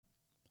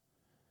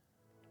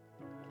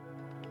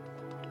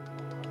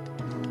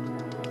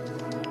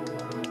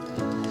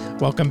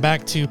Welcome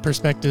back to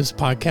Perspectives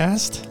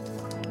Podcast.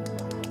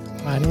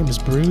 My name is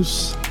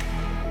Bruce.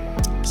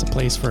 It's a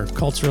place for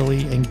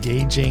culturally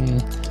engaging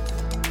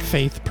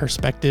faith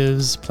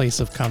perspectives, place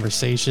of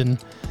conversation.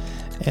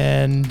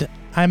 And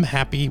I'm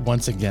happy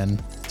once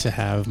again to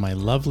have my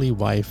lovely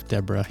wife,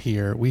 Deborah,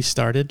 here. We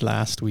started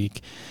last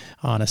week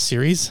on a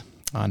series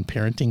on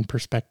parenting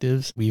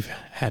perspectives. We've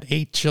had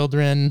 8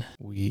 children.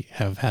 We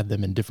have had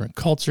them in different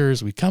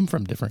cultures. We come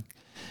from different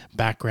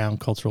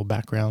cultural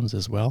backgrounds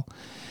as well.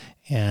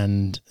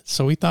 And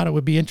so we thought it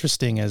would be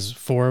interesting as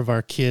 4 of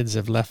our kids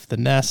have left the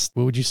nest.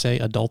 What would you say,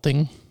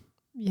 adulting?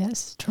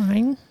 Yes,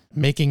 trying.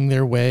 Making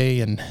their way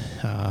and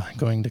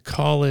going to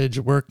college,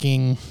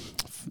 working,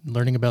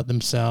 learning about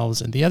themselves.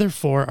 And the other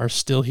 4 are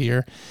still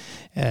here.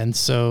 And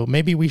so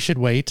maybe we should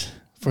wait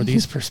for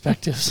these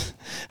perspectives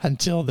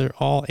until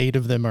all 8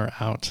 of them are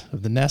out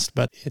of the nest.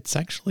 But it's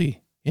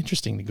actually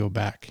interesting to go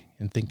back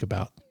and think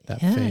about that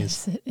phase.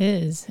 Yes, it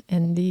is.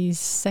 And these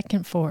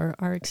second 4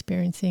 are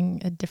experiencing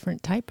a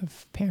different type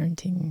of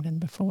parenting than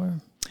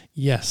before.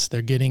 Yes,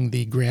 they're getting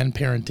the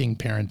grandparenting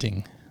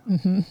parenting,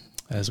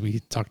 as we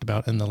talked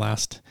about in the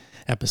last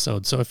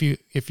episode. So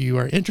if you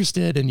are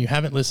interested and you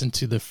haven't listened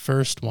to the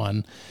first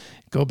one,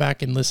 go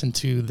back and listen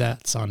to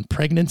that's on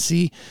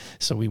pregnancy.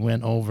 So we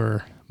went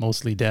over,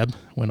 mostly Deb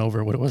went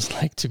over what it was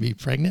like to be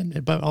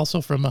pregnant, but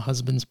also from a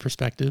husband's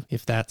perspective,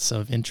 if that's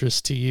of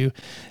interest to you.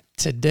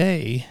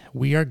 Today,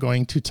 we are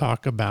going to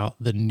talk about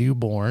the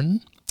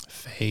newborn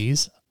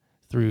phase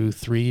through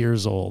 3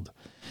 years old.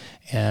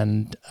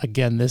 And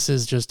again, this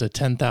is just a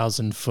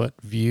 10,000 foot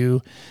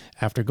view.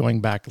 After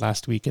going back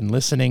last week and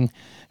listening,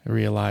 I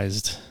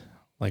realized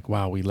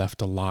wow, we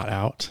left a lot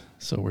out.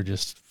 So we're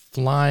just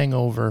flying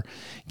over,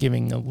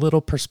 giving a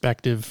little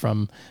perspective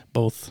from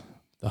both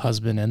the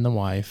husband and the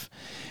wife,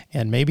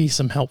 and maybe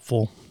some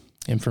helpful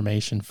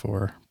information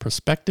for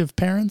prospective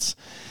parents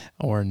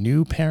or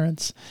new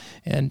parents.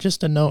 And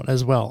just a note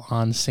as well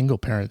on single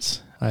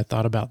parents. I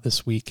thought about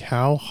this week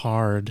how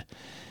hard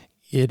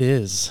it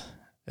is,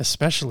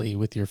 especially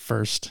with your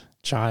first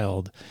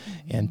child.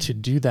 And to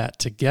do that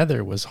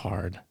together was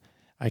hard.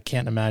 I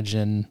can't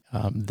imagine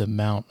the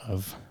amount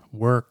of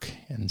work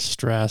and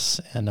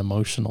stress and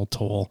emotional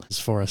toll is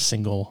for a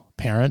single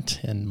parent,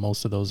 and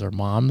most of those are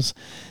moms.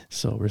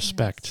 So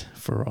respect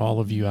for all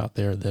of you out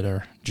there that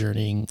are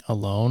journeying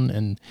alone,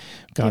 and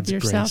God's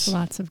grace. Give yourself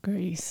lots of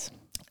grace.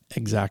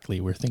 Exactly.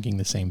 We're thinking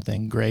the same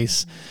thing.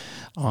 Grace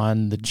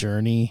on the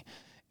journey.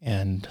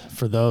 And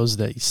for those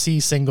that see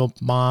single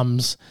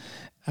moms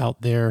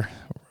out there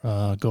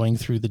going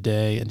through the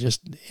day, and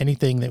just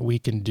anything that we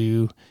can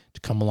do to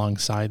come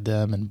alongside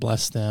them and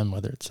bless them,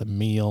 whether it's a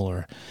meal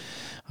or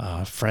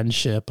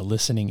friendship, a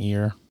listening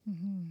ear.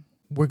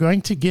 We're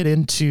going to get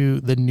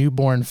into the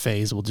newborn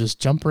phase. We'll just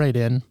jump right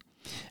in.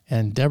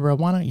 And Deborah,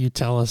 why don't you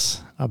tell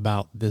us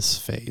about this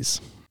phase?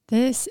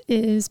 This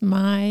is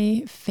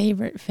my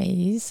favorite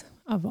phase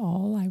of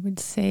all, I would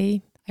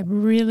say. I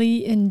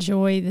really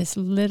enjoy this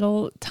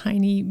little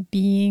tiny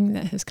being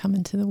that has come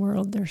into the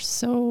world. They're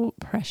so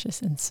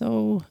precious and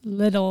so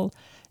little.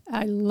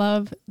 I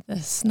love the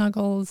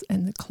snuggles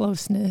and the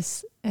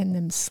closeness and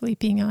them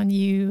sleeping on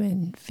you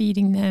and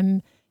feeding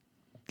them,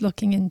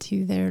 looking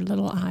into their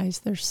little eyes.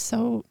 They're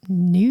so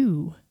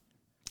new.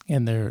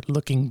 And they're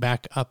looking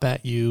back up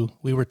at you.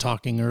 We were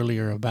talking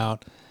earlier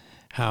about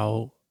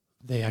how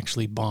they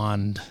actually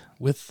bond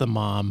with the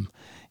mom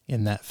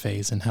in that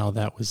phase and how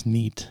that was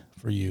neat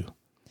for you.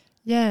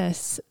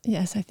 Yes.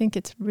 I think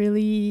it's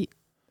really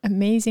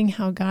amazing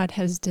how God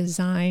has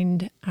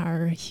designed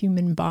our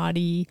human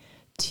body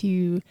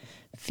to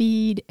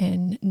feed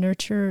and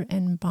nurture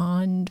and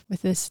bond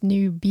with this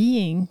new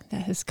being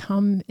that has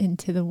come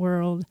into the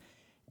world.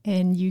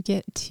 And you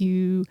get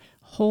to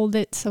hold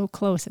it so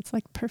close. It's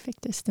like perfect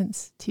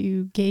distance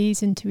to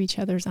gaze into each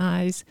other's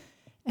eyes,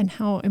 and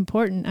how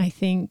important I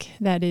think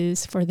that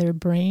is for their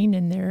brain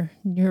and their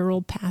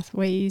neural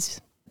pathways.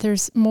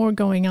 There's more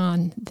going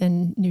on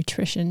than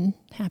nutrition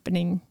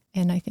happening.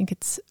 And I think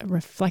it's a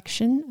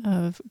reflection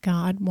of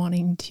God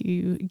wanting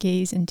to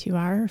gaze into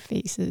our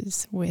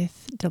faces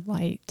with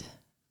delight.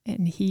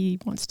 And he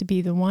wants to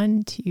be the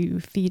one to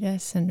feed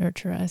us and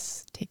nurture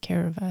us, take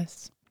care of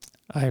us.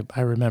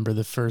 I remember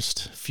the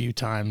first few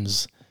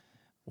times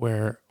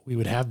where we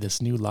would have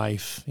this new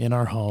life in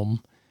our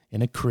home,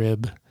 in a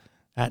crib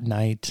at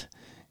night,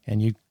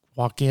 and you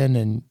walk in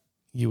and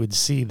you would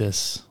see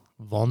this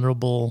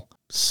vulnerable,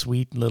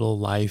 sweet little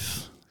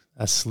life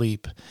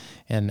asleep.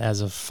 And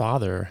as a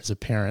father, as a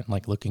parent,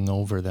 looking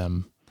over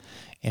them.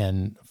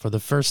 And for the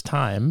first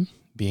time,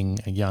 being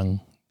a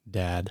young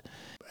dad,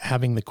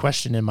 having the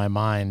question in my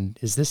mind,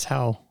 is this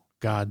how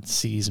God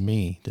sees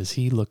me? Does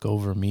he look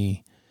over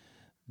me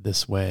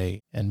this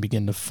way? And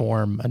begin to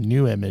form a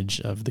new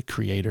image of the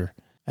Creator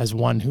as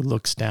one who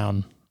looks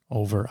down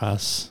over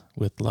us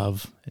with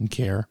love and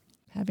care.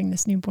 Having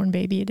this newborn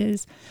baby, it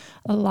is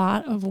a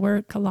lot of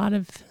work, a lot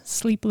of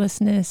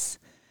sleeplessness,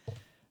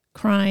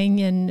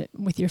 crying, and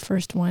with your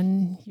first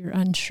one, you're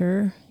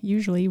unsure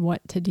usually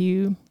what to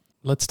do.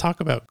 let's talk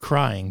about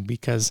crying,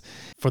 because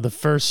for the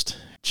first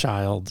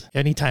child,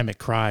 anytime it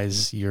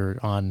cries, you're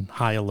on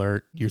high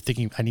alert. You're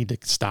thinking, I need to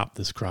stop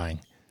this crying.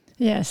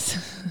 Yes.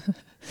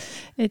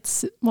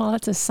 It's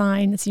a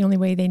sign. It's the only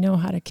way they know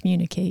how to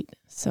communicate.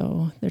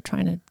 So they're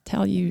trying to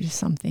tell you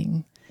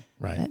something,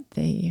 right, that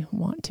they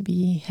want to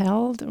be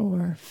held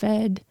or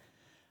fed.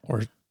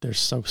 Or they're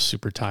so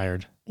super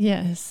tired.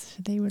 Yes,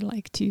 they would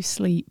like to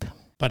sleep.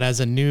 But as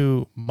a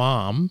new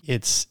mom,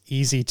 it's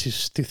easy to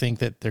think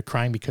that they're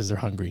crying because they're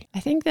hungry. I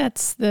think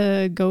that's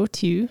the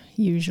go-to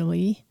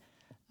usually.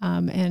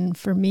 And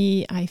for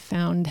me, I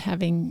found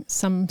having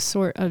some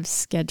sort of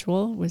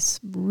schedule was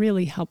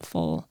really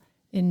helpful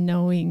in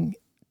knowing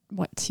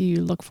what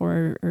to look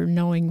for or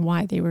knowing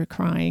why they were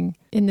crying.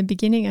 In the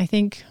beginning, I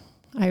think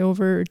I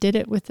overdid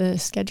it with the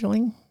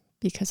scheduling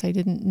because I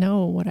didn't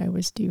know what I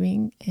was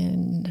doing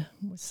and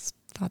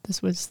thought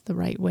this was the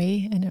right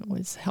way, and it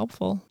was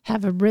helpful.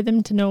 Have a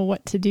rhythm to know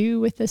what to do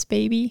with this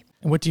baby.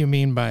 And what do you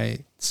mean by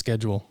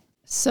schedule?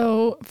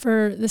 So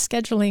for the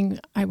scheduling,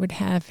 I would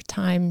have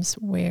times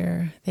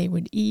where they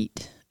would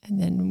eat,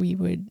 and then we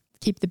would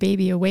keep the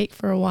baby awake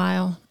for a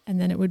while,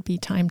 and then it would be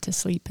time to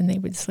sleep, and they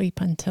would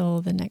sleep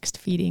until the next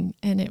feeding.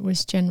 And it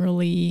was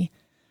generally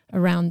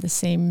around the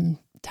same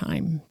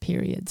time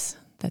periods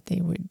that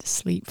they would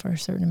sleep for a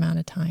certain amount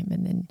of time.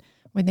 And then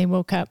when they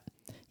woke up,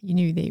 you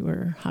knew they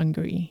were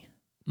hungry.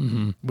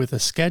 Mm-hmm. With a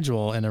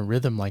schedule and a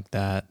rhythm like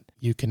that,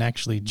 you can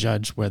actually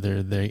judge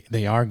whether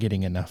they are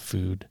getting enough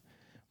food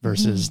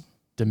versus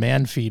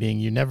demand feeding.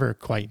 You never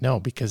quite know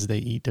because they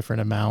eat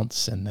different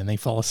amounts and then they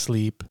fall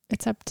asleep.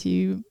 It's up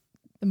to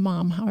the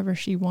mom, however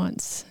she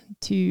wants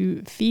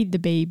to feed the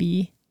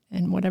baby,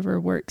 and whatever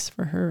works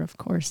for her, of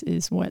course,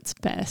 is what's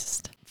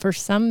best. For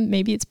some,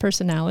 maybe it's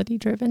personality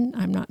driven.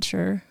 I'm not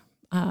sure.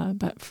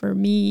 But for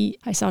me,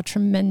 I saw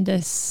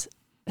tremendous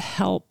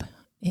help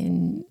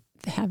in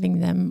having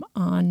them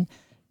on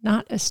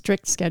not a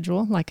strict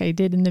schedule like I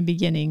did in the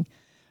beginning,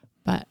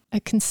 but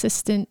a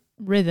consistent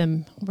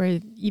rhythm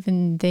where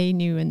even they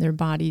knew and their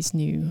bodies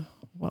knew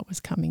what was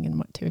coming and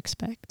what to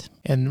expect.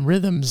 And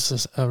rhythm's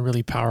is a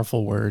really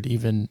powerful word,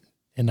 even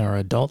in our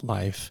adult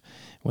life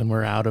when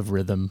we're out of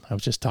rhythm. I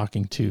was just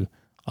talking to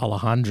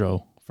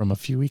Alejandro from a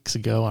few weeks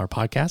ago, our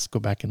podcast. Go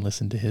back and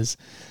listen to his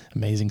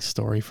amazing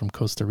story from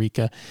Costa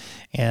Rica.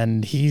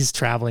 And he's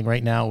traveling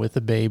right now with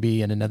a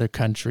baby in another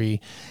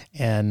country.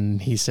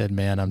 And he said,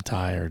 man, I'm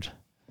tired.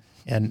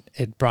 And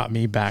it brought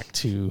me back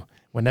to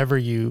whenever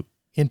you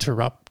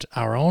interrupt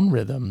our own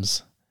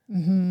rhythms,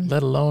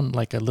 let alone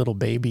like a little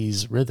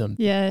baby's rhythm.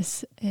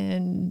 Yes.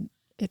 And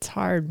it's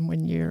hard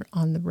when you're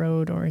on the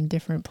road or in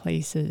different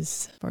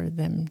places for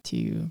them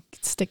to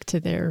stick to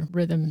their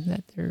rhythm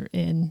that they're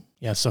in.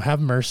 Yeah. So have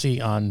mercy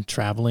on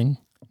traveling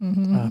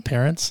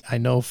parents. I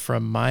know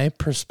from my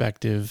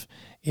perspective,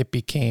 it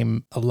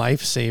became a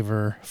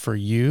lifesaver for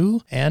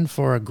you and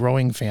for a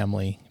growing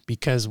family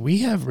because we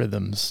have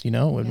rhythms,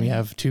 when we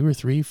have 2 or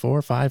 3, 4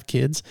 or 5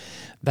 kids,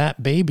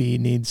 that baby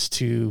needs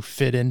to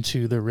fit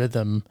into the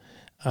rhythm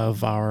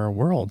of our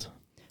world.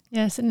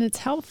 Yes, and it's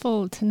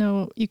helpful to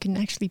know you can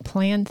actually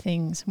plan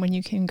things when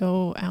you can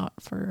go out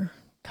for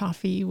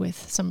coffee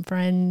with some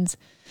friends.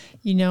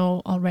 You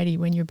know already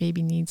when your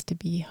baby needs to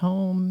be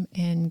home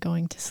and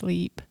going to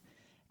sleep.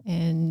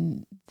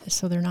 And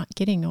so they're not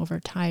getting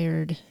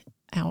overtired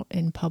out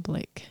in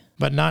public.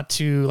 But not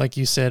to, like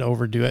you said,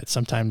 overdo it.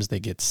 Sometimes they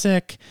get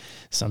sick.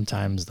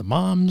 Sometimes the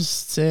mom's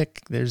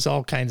sick. There's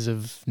all kinds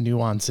of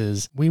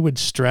nuances. We would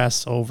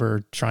stress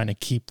over trying to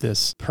keep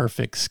this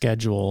perfect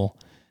schedule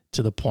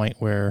to the point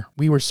where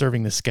we were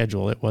serving the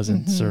schedule. It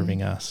wasn't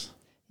serving us.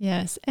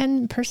 Yes.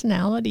 And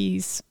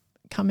personalities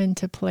come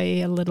into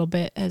play a little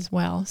bit as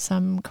well.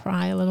 Some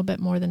cry a little bit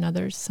more than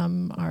others.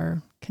 Some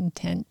are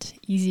content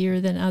easier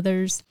than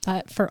others.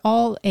 But for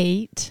all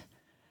 8,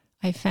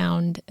 I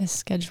found a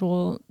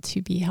schedule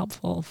to be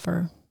helpful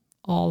for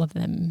all of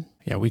them.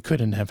 Yeah, we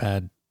couldn't have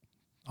had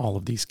all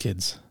of these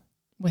kids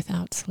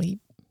without sleep.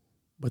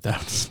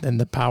 And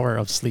the power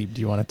of sleep.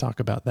 Do you want to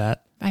talk about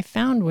that? I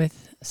found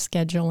with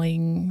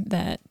scheduling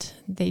that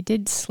they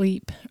did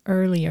sleep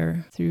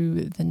earlier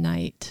through the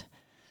night.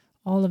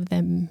 All of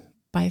them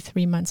by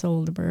 3 months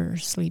old were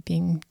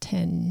sleeping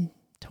 10,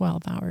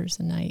 12 hours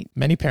a night.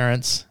 Many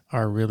parents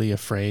are really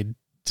afraid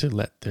to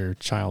let their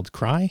child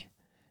cry.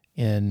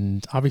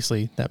 And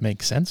obviously that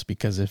makes sense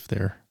because if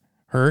they're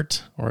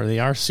hurt or they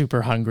are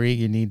super hungry,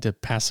 you need to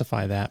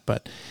pacify that.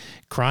 But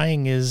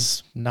crying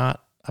is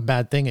not a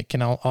bad thing. It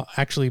can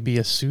actually be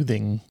a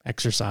soothing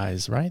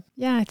exercise, right?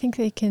 Yeah, I think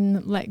they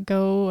can let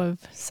go of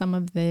some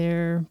of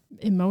their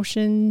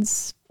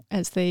emotions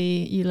as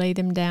you lay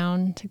them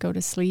down to go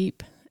to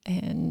sleep.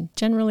 And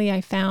generally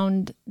I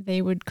found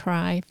they would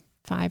cry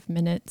 5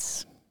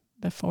 minutes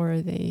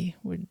before they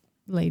would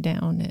lay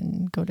down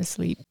and go to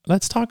sleep.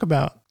 Let's talk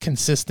about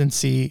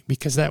consistency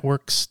because that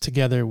works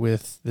together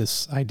with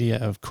this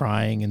idea of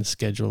crying and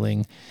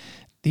scheduling.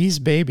 These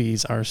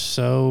babies are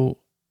so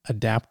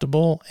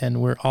adaptable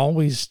and we're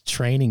always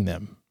training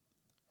them,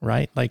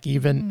 right? Like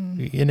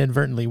even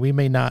inadvertently, we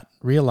may not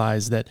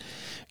realize that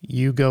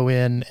you go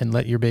in and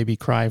let your baby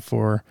cry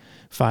for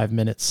 5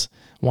 minutes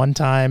one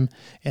time,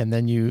 and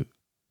then you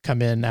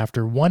come in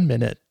after 1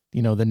 minute,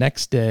 the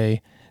next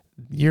day,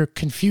 you're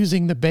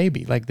confusing the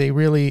baby. Like they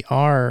really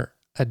are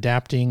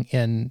adapting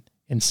and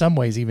in some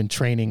ways even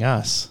training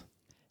us.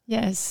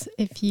 Yes,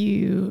 if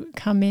you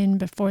come in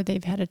before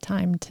they've had a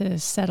time to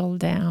settle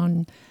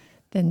down,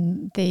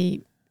 then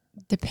they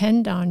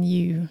depend on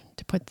you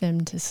to put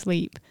them to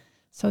sleep.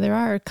 So there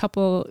are a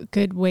couple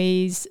good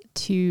ways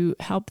to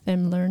help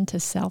them learn to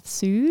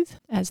self-soothe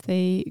as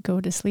they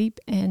go to sleep.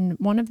 And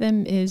one of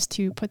them is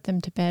to put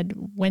them to bed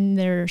when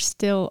they're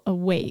still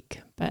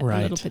awake, but a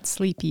little bit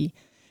sleepy.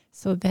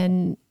 So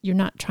then you're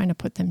not trying to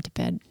put them to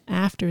bed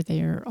after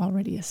they're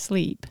already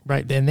asleep.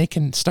 Right. And they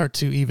can start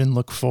to even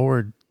look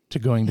forward to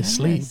going to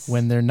sleep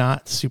when they're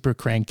not super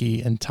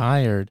cranky and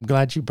tired. I'm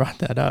glad you brought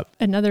that up.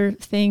 Another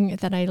thing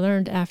that I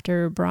learned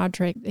after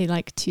Broderick, they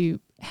like to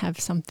have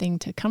something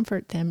to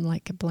comfort them,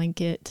 like a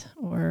blanket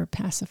or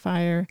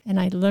pacifier. And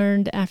I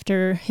learned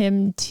after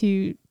him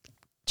to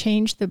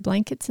change the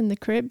blankets in the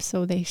crib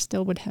so they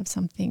still would have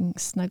something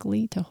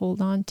snuggly to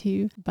hold on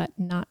to, but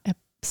not a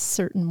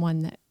certain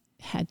one that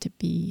had to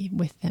be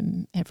with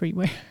them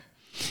everywhere.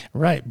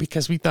 Right,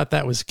 because we thought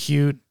that was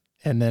cute,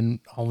 and then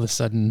all of a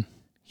sudden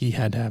he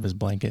had to have his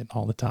blanket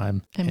all the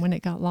time. And when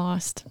it got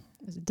lost,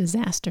 it was a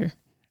disaster.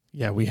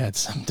 Yeah, we had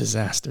some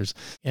disasters.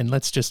 And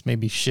let's just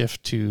maybe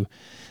shift to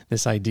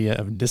this idea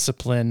of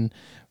discipline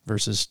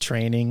versus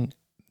training.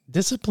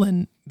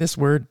 Discipline, this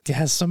word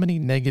has so many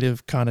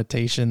negative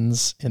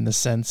connotations in the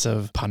sense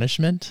of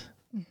punishment,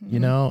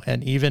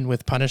 and even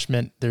with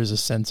punishment, there's a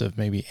sense of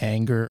maybe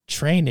anger.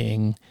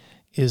 Training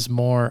is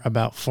more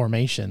about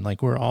formation.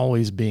 Like we're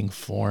always being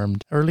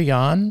formed. Early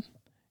on,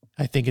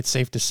 I think it's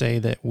safe to say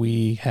that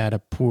we had a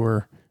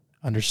poor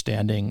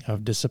understanding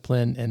of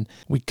discipline, and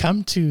we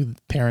come to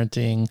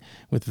parenting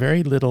with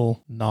very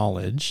little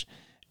knowledge,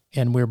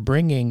 and we're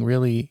bringing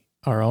really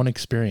our own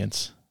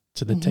experience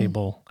to the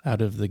table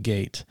out of the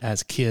gate.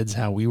 As kids,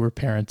 how we were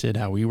parented,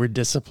 how we were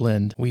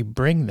disciplined, we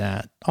bring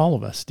that, all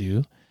of us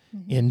do,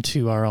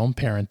 into our own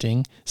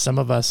parenting. Some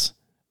of us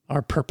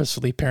are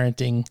purposefully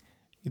parenting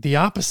the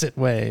opposite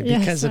way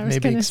because of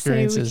maybe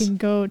experiences. We can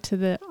go to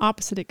the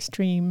opposite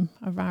extreme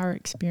of our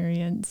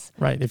experience.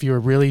 Right. If you were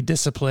really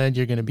disciplined,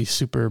 you're going to be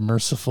super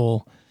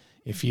merciful.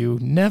 If you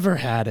never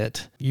had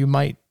it, you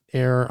might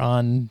err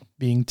on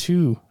being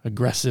too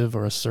aggressive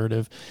or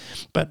assertive.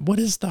 But what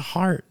is the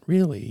heart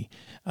really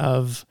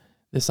of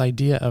this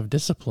idea of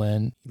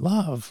discipline?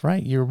 Love,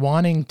 right? You're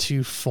wanting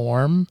to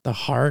form the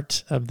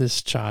heart of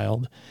this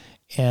child.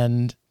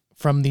 And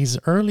from these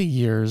early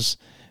years,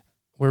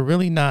 we're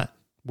really not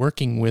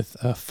working with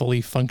a fully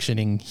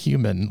functioning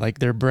human. Like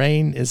their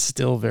brain is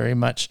still very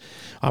much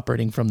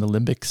operating from the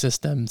limbic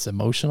system's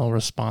emotional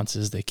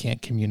responses. They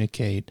can't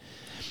communicate.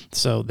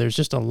 So there's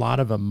just a lot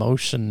of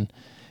emotion,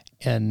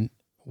 and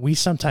we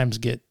sometimes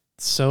get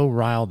so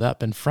riled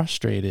up and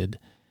frustrated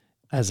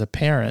as a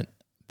parent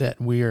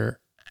that we're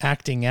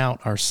acting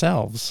out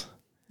ourselves.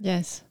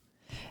 Yes.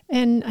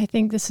 And I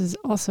think this is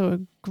also a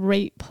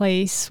great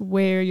place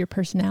where your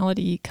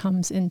personality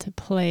comes into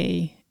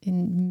play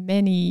in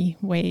many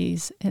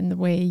ways, and the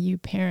way you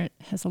parent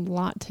has a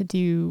lot to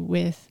do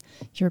with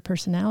your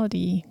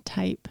personality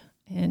type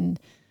and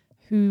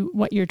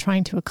what you're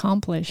trying to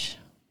accomplish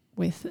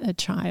with a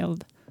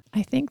child.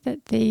 I think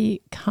that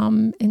they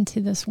come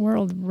into this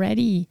world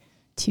ready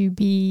to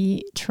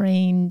be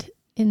trained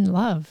in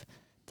love.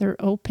 They're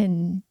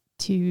open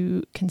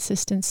to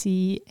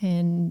consistency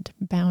and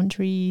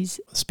boundaries.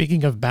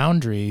 Speaking of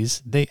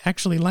boundaries, they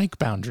actually like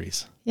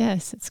boundaries.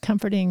 Yes, it's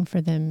comforting for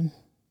them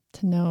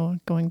to know,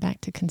 going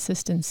back to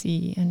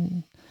consistency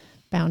and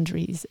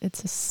boundaries.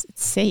 It's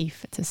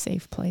safe. It's a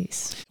safe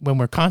place. When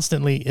we're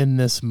constantly in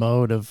this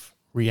mode of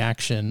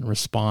reaction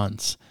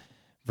response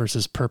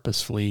versus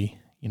purposefully,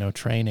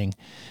 training,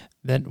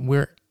 then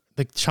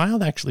the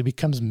child actually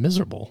becomes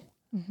miserable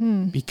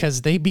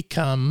because they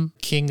become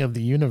king of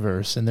the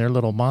universe in their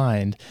little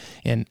mind.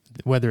 And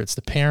whether it's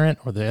the parent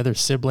or the other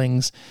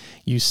siblings,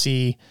 you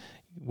see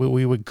what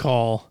we would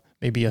call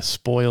maybe a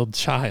spoiled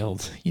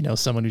child,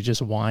 someone who's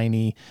just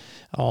whiny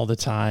all the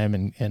time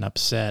and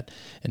upset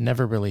and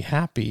never really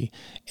happy.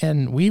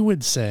 And we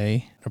would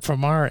say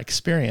from our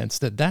experience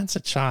that that's a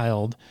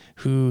child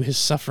who is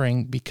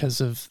suffering because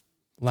of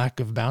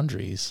lack of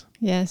boundaries.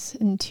 Yes,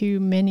 and too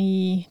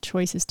many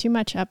choices, too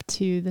much up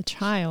to the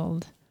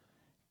child,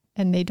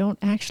 and they don't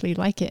actually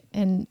like it.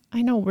 And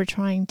I know we're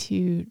trying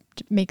to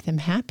make them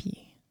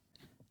happy,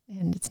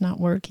 and it's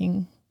not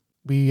working.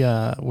 We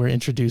were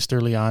introduced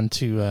early on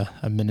to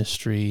a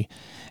ministry,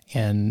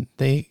 and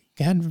they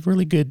had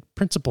really good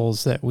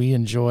principles that we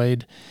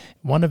enjoyed.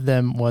 One of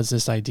them was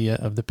this idea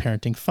of the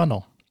parenting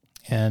funnel.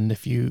 And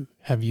if you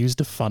have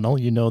used a funnel,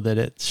 you know that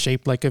it's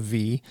shaped like a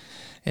V.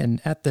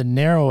 And at the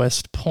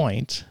narrowest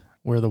point,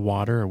 where the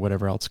water or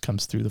whatever else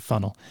comes through the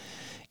funnel,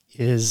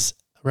 is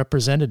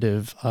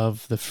representative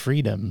of the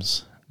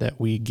freedoms that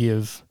we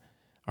give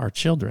our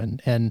children.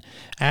 And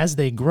as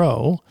they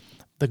grow,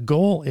 the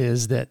goal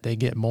is that they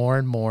get more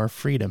and more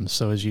freedom.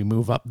 So as you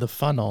move up the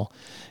funnel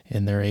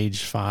in their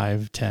age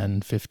 5,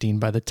 10, 15,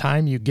 by the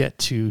time you get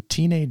to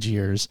teenage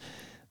years,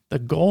 the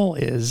goal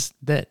is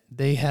that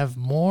they have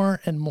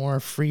more and more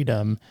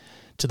freedom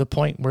to the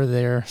point where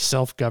they're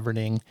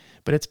self-governing,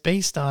 but it's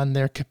based on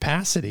their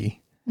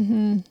capacity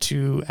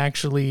to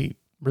actually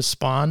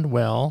respond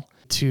well,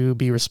 to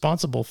be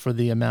responsible for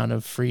the amount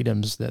of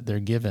freedoms that they're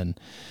given.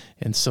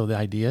 And so the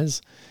idea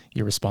is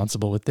you're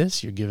responsible with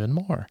this, you're given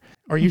more.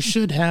 Or you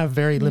should have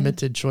very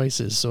limited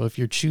choices. So if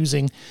you're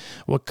choosing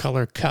what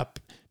color cup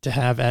to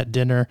have at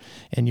dinner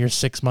and you're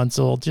 6 months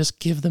old, just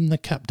give them the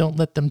cup. Don't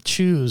let them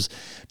choose.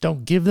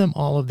 Don't give them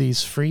all of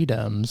these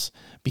freedoms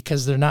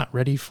because they're not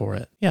ready for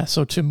it. Yeah,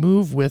 so to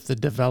move with the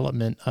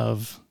development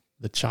of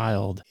the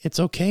child, it's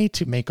okay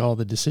to make all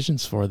the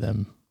decisions for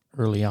them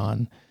early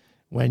on.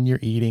 When you're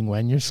eating,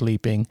 when you're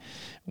sleeping,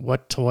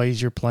 what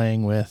toys you're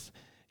playing with.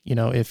 You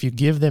know, if you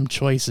give them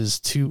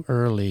choices too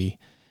early,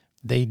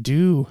 they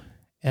do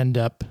end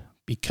up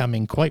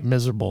becoming quite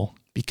miserable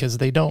because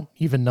they don't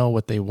even know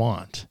what they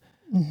want.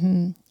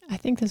 I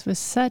think this was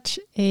such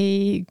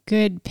a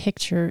good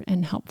picture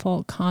and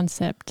helpful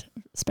concept,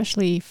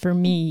 especially for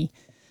me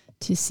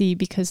to see,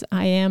 because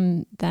I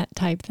am that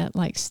type that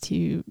likes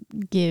to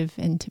give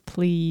and to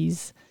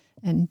please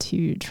and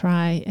to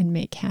try and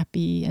make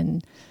happy,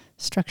 and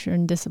structure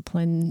and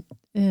discipline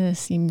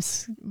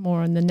seems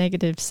more on the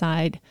negative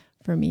side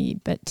for me.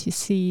 But to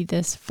see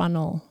this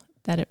funnel,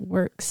 that it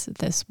works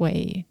this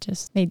way,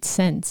 just made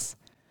sense,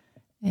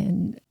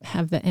 and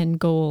have the end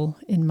goal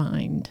in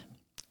mind.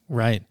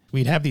 Right.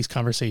 We'd have these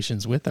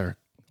conversations with our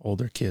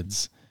older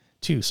kids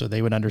too, so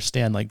they would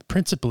understand, like,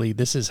 principally,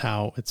 this is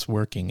how it's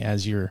working.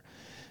 As you're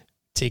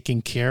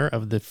taking care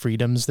of the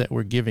freedoms that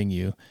we're giving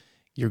you,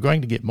 you're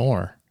going to get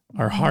more.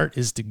 Our heart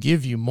is to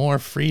give you more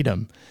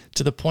freedom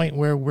to the point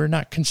where we're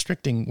not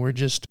constricting. We're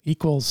just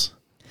equals.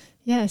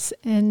 Yes.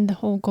 And the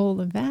whole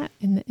goal of that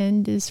in the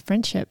end is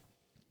friendship.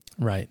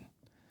 Right.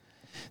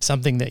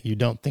 Something that you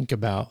don't think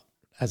about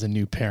as a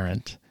new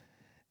parent,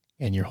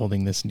 and you're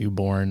holding this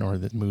newborn or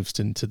that moves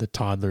into the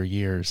toddler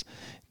years,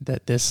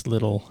 that this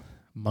little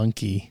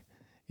monkey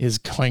is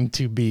going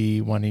to be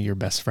one of your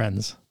best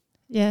friends.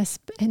 Yes.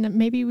 And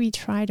maybe we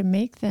try to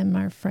make them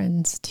our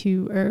friends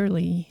too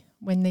early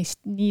when they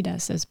need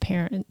us as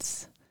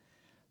parents,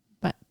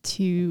 but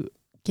to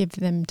give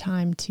them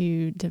time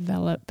to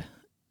develop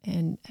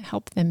and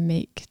help them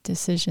make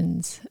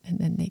decisions, and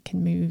then they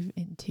can move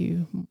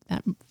into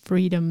that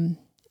freedom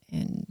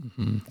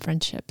and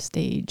friendship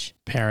stage.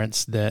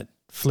 Parents that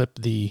flip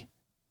the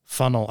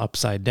funnel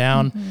upside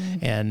down,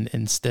 and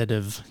instead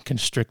of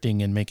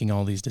constricting and making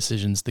all these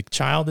decisions, the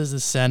child is the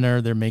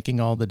center, they're making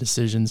all the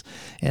decisions.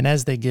 And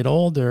as they get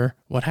older,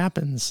 what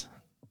happens?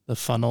 The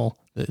funnel,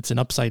 it's an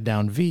upside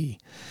down V.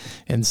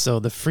 And so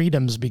the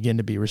freedoms begin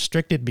to be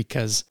restricted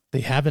because they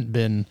haven't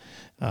been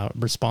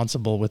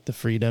responsible with the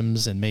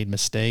freedoms and made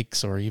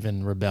mistakes or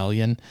even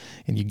rebellion.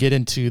 And you get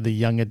into the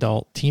young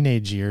adult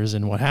teenage years,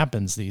 and what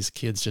happens? These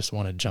kids just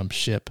want to jump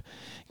ship,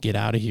 get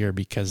out of here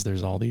because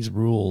there's all these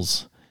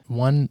rules.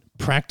 One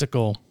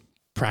practical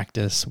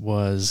practice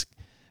was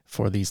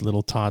for these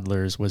little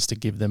toddlers was to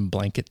give them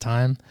blanket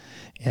time.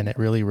 And it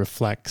really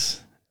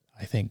reflects,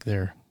 I think,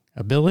 their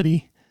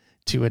ability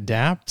to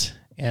adapt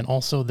and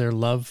also their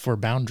love for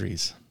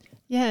boundaries.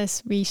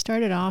 Yes, we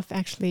started off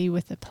actually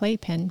with a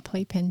playpen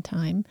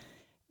time,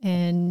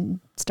 and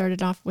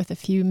started off with a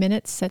few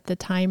minutes, set the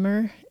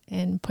timer,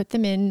 and put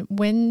them in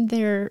when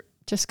they're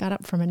just got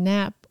up from a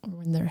nap, or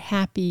when they're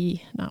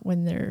happy, not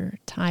when they're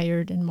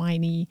tired and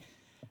whiny,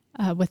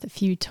 with a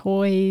few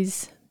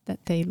toys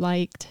that they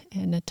liked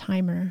and a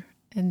timer.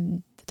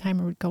 And the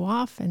timer would go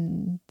off,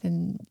 and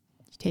then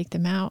you take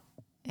them out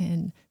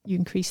and you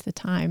increase the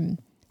time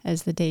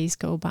as the days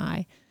go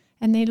by.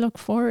 And they look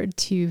forward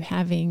to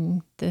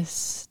having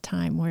this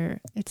time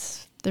where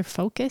they're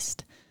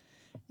focused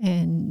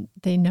and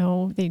they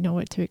know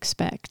what to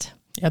expect.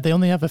 Yeah, they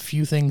only have a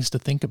few things to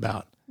think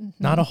about,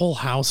 not a whole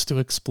house to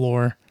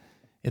explore.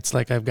 It's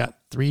like I've got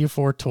 3 or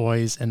 4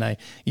 toys, and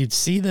you'd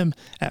see them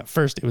at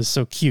first. It was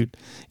so cute.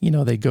 You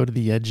know, they go to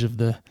the edge of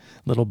the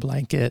little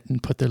blanket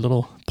and put their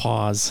little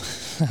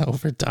paws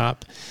over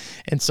top.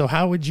 And so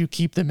how would you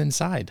keep them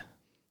inside?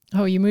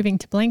 Oh, you're moving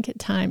to blanket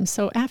time.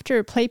 So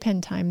after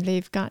playpen time,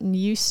 they've gotten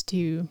used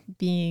to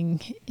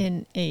being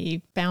in a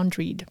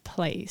boundaried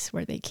place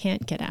where they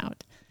can't get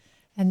out.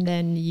 And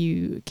then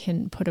you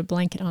can put a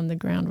blanket on the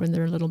ground when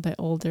they're a little bit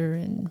older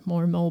and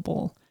more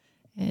mobile,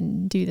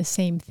 and do the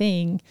same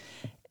thing.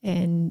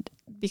 And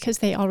because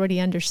they already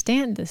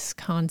understand this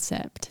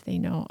concept, they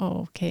know,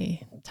 oh,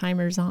 okay,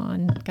 timer's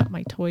on, got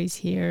my toys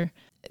here.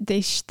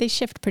 They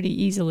shift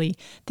pretty easily.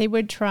 They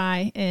would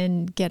try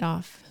and get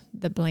off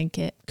the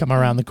blanket. Come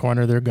around the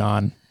corner, they're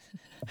gone.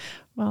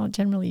 Well,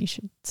 generally you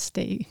should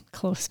stay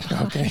close by.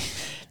 Okay.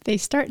 They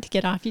start to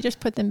get off, you just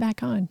put them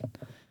back on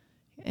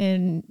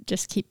and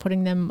just keep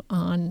putting them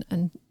on,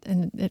 and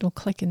it'll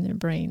click in their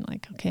brain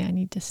like, okay, I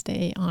need to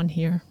stay on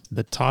here.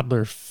 The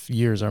toddler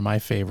years are my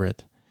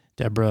favorite.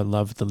 Deborah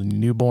loved the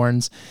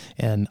newborns,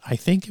 and I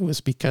think it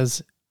was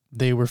because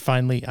they were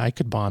finally, I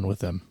could bond with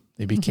them.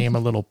 They became a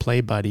little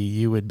play buddy.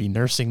 You would be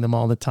nursing them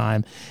all the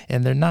time,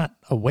 and they're not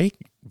awake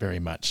very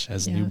much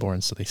as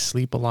newborns, so they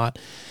sleep a lot.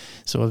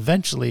 So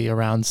eventually,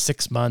 around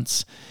 6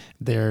 months,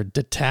 they're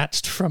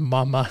detached from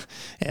mama,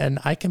 and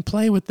I can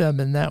play with them.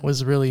 And that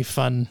was really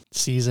fun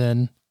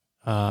season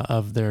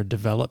of their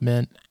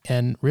development,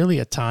 and really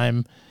a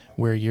time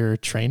where you're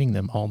training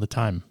them all the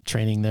time,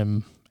 training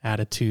them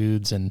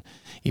attitudes. And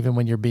even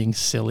when you're being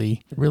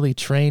silly, really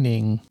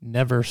training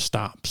never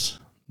stops.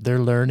 They're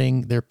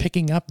learning, they're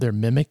picking up, they're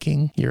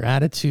mimicking your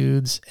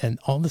attitudes. And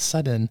all of a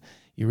sudden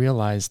you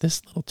realize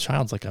this little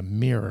child's like a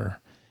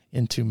mirror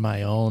into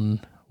my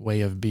own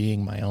way of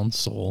being, my own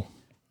soul.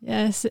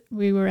 Yes,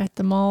 we were at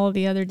the mall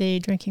the other day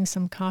drinking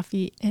some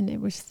coffee, and it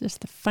was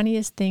just the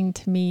funniest thing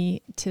to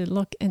me to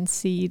look and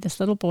see this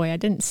little boy. I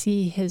didn't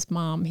see his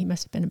mom. He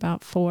must have been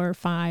about 4 or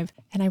 5.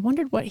 And I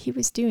wondered what he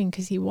was doing,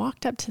 because he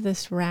walked up to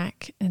this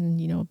rack and,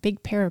 a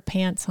big pair of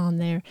pants on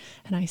there.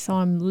 And I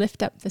saw him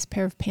lift up this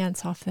pair of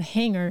pants off the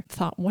hanger,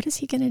 thought, what is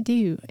he going to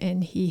do?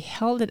 And he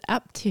held it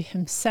up to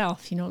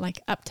himself,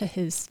 like up to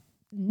his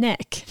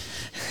neck.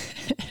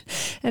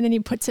 And then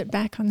he puts it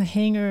back on the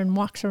hanger and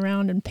walks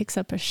around and picks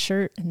up a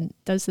shirt and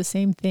does the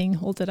same thing,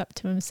 holds it up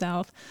to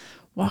himself,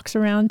 walks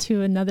around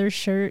to another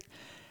shirt.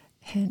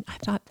 And I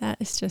thought that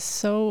is just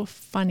so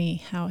funny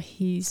how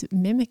he's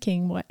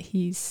mimicking what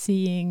he's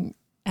seeing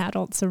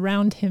adults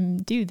around him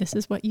do. This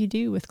is what you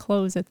do with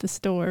clothes at the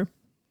store.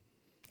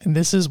 And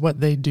this is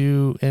what they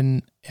do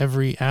in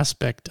every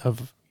aspect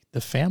of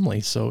the family.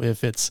 So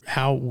if it's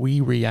how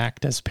we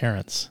react as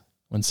parents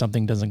when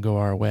something doesn't go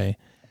our way,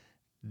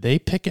 they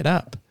pick it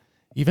up.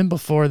 Even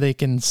before they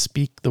can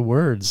speak the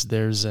words,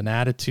 there's an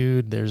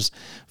attitude, there's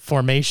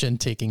formation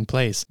taking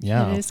place.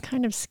 Yeah. It is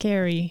kind of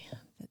scary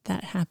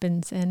that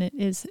happens, and it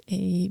is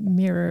a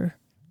mirror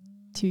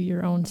to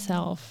your own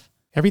self.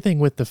 Everything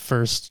with the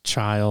first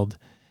child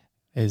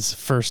is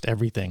first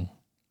everything.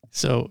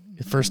 So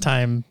the first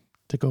time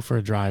to go for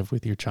a drive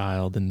with your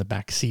child in the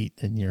back seat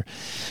and you're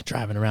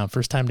driving around,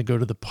 first time to go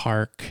to the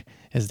park.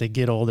 As they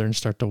get older and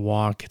start to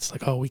walk, it's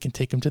like, oh, we can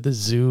take them to the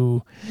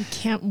zoo. You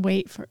can't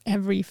wait for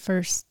every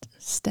first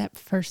step,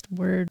 first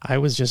word. I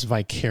was just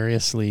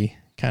vicariously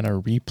kind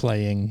of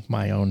replaying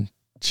my own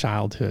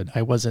childhood.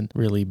 I wasn't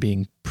really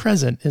being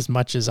present as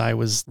much as I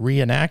was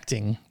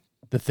reenacting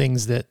the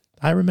things that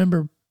I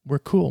remember were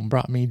cool and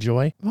brought me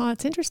joy. Well,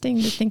 it's interesting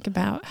to think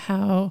about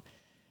how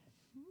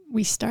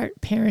we start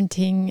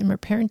parenting, and we're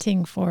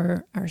parenting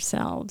for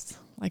ourselves.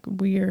 Like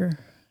we're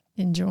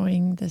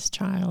enjoying this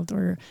child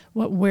or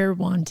what we're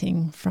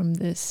wanting from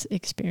this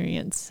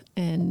experience,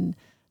 and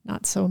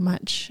not so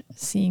much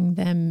seeing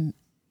them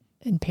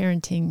and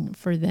parenting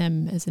for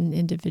them as an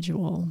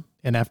individual.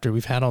 And after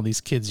we've had all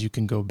these kids, you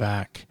can go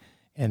back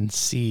and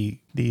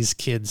see these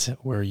kids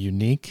were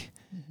unique.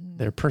 Mm-hmm.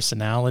 Their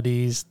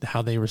personalities,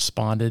 how they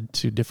responded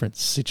to different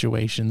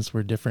situations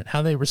were different,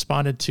 how they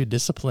responded to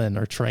discipline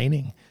or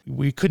training.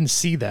 We couldn't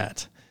see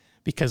that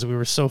because we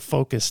were so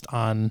focused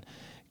on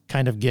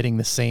kind of getting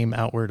the same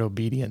outward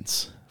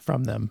obedience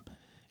from them.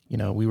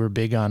 We were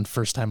big on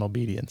first time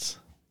obedience,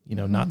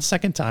 not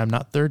second time,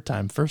 not third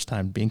time, first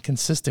time, being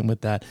consistent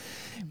with that.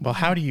 Well,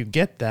 how do you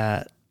get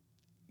that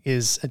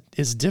is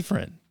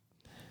different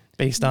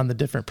based on the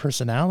different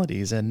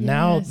personalities. And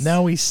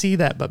now we see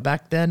that, but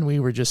back then we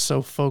were just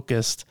so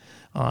focused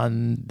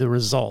on the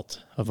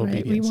result of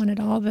obedience. We wanted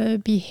all the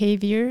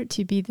behavior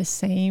to be the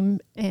same.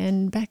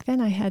 And back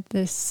then I had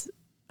this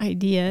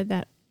idea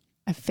that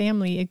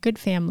a good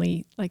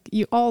family, like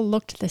you all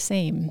looked the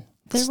same.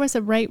 There was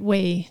a right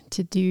way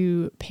to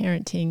do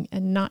parenting,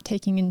 and not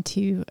taking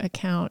into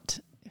account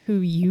who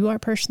you are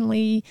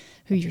personally,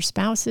 who your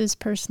spouse is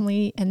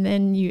personally, and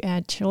then you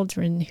add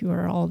children who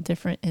are all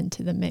different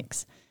into the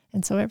mix.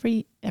 And so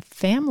a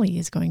family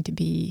is going to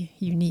be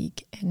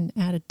unique and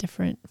add a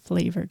different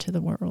flavor to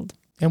the world.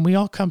 And we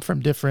all come from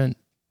different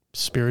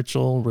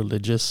spiritual,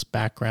 religious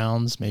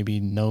backgrounds, maybe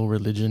no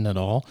religion at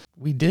all.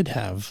 We did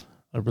have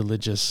a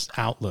religious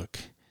outlook,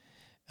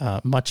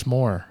 much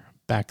more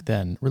back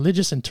then.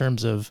 Religious in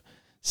terms of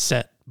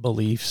set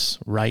beliefs,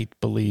 right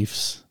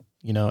beliefs,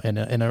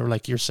 and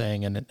like you're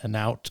saying, an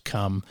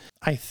outcome.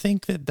 I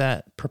think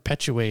that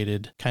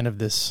perpetuated kind of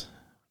this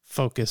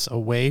focus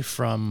away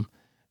from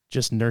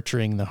just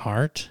nurturing the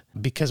heart,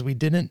 because we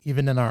didn't,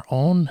 even in our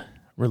own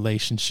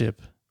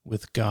relationship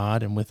with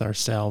God and with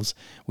ourselves,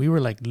 we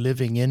were like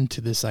living into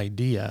this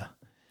idea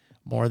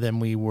more than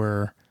we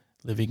were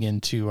living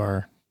into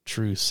our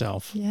true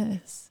self.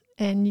 Yes.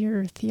 And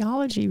your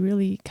theology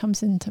really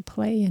comes into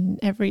play in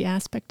every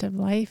aspect of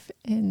life,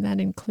 and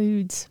that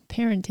includes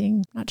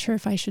parenting. Not sure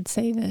if I should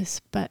say this,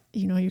 but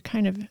you're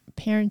kind of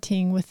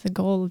parenting with the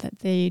goal that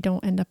they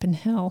don't end up in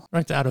hell.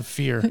 Right, out of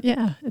fear.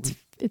 Yeah,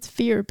 it's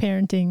fear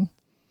parenting.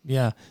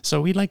 Yeah.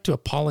 So we like to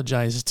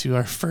apologize to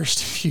our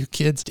first few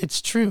kids.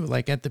 It's true.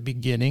 Like at the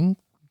beginning,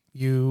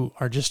 you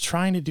are just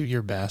trying to do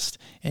your best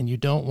and you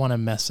don't want to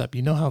mess up.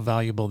 You know how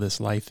valuable this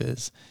life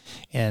is.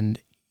 And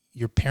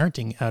you're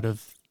parenting out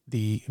of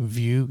the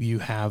view you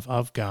have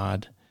of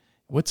God.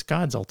 What's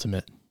God's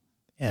ultimate?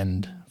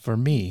 and for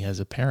me as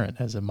a parent,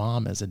 as a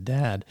mom, as a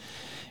dad.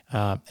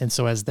 And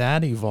so as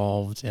that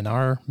evolved in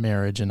our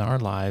marriage, in our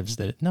lives,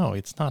 that no,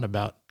 it's not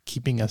about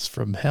keeping us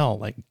from hell.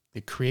 Like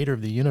the creator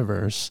of the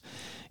universe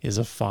is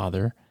a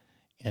father,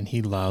 and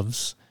he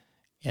loves,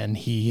 and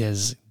he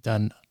has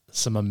done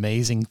some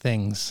amazing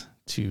things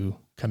to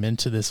come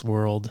into this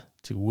world,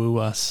 to woo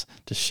us,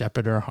 to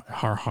shepherd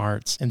our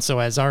hearts. And so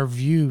as our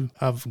view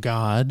of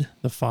God,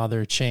 the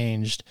Father,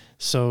 changed,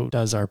 so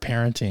does our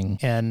parenting.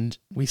 And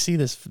we see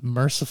this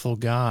merciful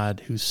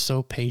God who's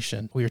so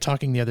patient. We were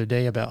talking the other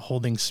day about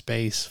holding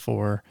space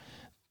for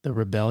the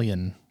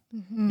rebellion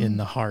in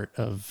the heart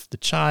of the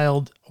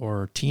child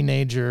or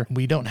teenager.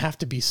 We don't have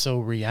to be so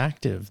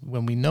reactive.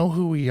 When we know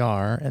who we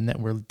are and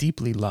that we're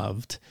deeply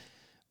loved,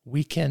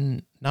 we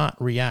can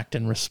not react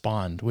and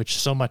respond, which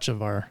so much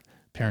of our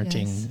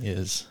parenting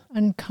is.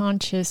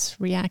 Unconscious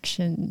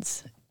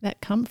reactions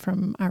that come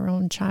from our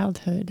own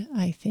childhood,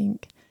 I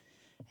think.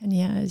 And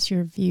as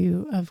your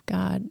view of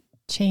God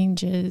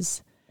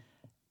changes,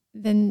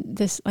 then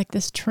this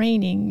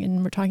training,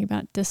 and we're talking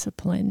about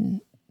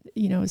discipline,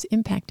 is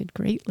impacted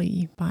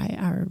greatly by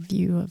our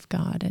view of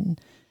God and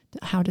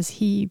how does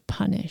he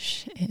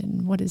punish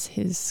and what is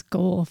his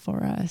goal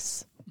for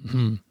us.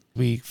 Mm-hmm.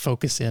 We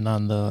focus in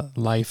on the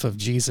life of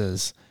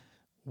Jesus.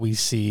 We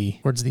see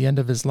towards the end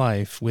of his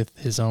life with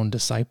his own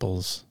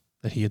disciples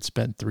that he had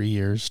spent 3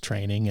 years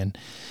training. And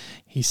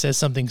he says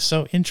something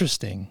so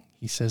interesting.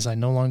 He says, I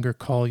no longer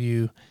call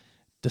you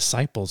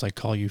disciples, I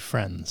call you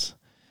friends.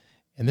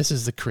 And this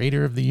is the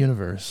creator of the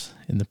universe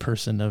in the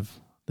person of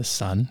the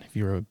Son, if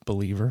you're a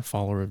believer,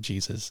 follower of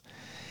Jesus.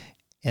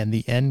 And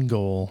the end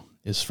goal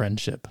is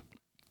friendship.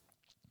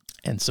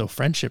 And so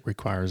friendship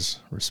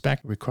requires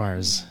respect,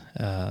 requires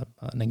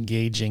an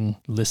engaging,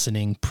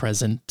 listening,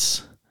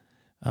 present,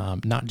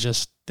 not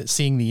just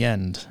seeing the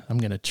end. I'm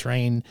going to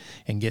train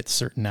and get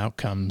certain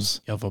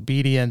outcomes of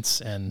obedience,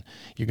 and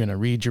you're going to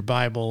read your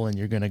Bible, and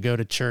you're going to go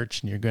to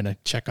church, and you're going to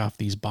check off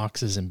these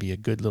boxes and be a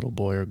good little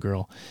boy or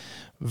girl,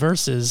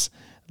 versus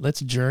let's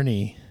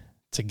journey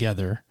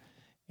together.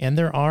 And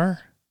there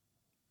are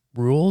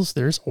rules,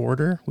 there's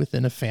order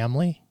within a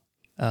family,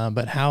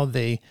 but how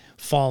they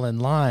fall in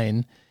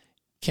line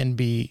can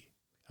be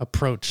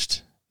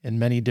approached in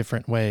many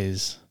different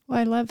ways. Well,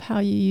 I love how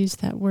you use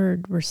that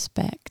word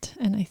respect.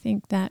 And I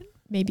think that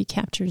maybe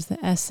captures the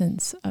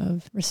essence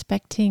of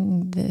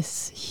respecting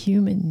this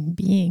human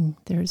being.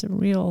 There's a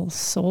real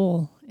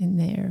soul in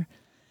there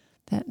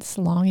that's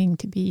longing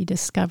to be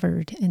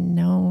discovered and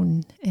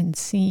known and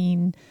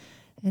seen.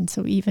 And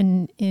so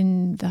even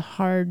in the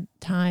hard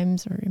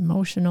times or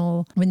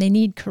emotional, when they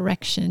need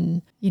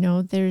correction,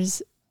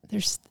 there's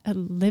a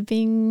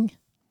living,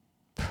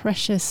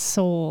 precious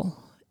soul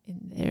in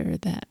there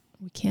that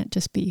we can't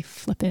just be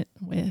flippant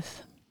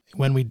with.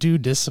 When we do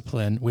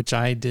discipline, which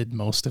I did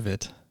most of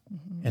it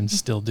and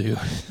still do,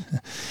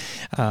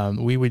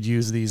 we would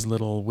use these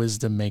little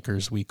wisdom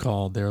makers, we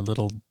called. They're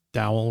little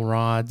dowel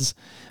rods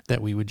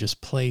that we would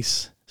just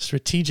place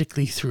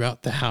strategically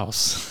throughout the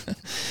house.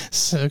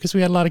 So, because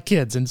we had a lot of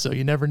kids, and so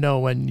you never know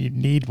when you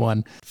need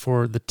one.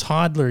 For the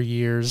toddler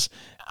years,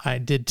 I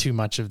did too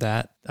much of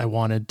that. I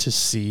wanted to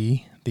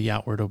see the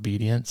outward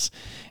obedience,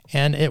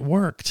 and it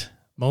worked.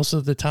 Most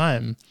of the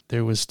time,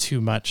 there was too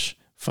much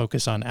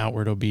focus on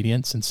outward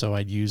obedience, and so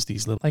I'd use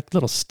these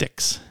little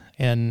sticks,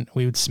 and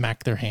we would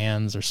smack their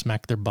hands or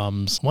smack their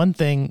bums. One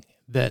thing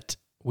that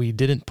we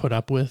didn't put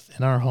up with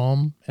in our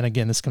home, and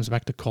again, this comes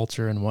back to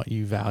culture and what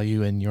you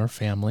value in your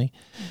family,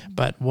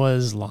 but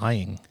was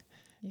lying,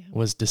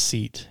 was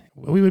deceit.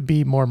 We would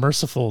be more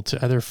merciful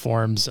to other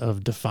forms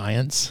of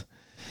defiance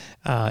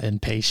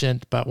and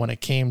patient, but when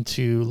it came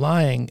to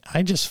lying,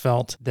 I just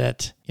felt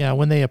that,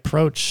 when they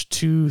approach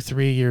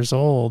 2-3 years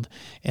old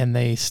and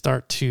they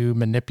start to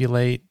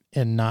manipulate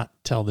and not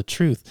tell the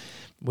truth,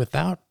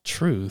 without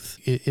truth,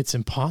 it's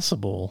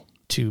impossible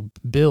to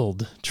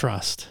build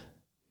trust.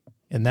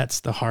 And that's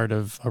the heart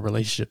of a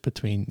relationship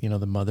between,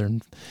 the mother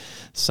and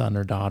son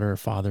or daughter, or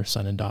father,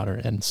 son and daughter.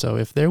 And so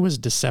if there was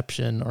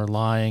deception or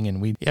lying,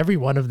 and every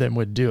one of them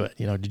would do it,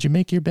 did you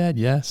make your bed?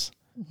 Yes.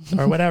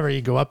 Or whatever,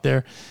 you go up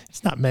there,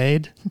 it's not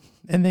made.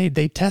 And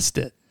they test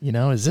it,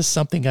 is this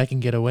something I can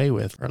get away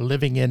with, or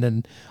living in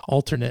an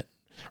alternate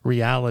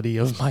reality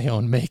of my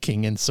own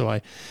making? And so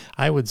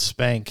I would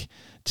spank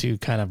to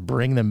kind of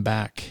bring them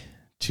back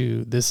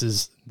to this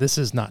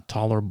is not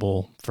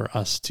tolerable for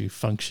us to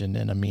function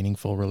in a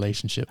meaningful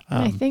relationship.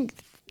 And I think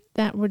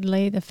that would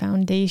lay the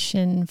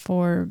foundation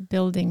for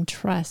building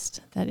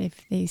trust, that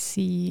if they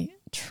see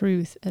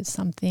truth as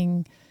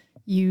something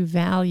you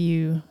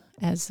value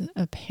as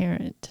a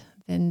parent,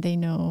 then they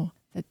know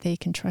that they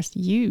can trust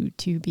you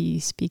to be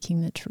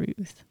speaking the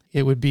truth.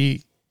 It would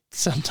be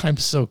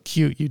sometimes so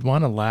cute. You'd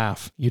want to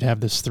laugh. You'd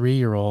have this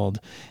 3-year-old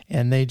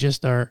and they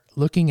just are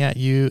looking at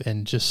you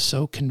and just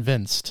so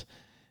convinced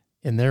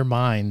in their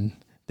mind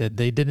that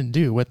they didn't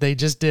do what they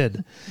just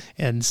did.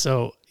 And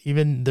so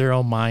even their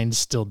own mind's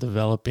still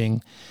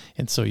developing.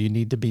 And so you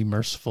need to be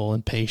merciful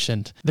and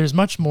patient. There's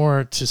much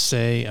more to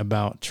say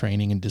about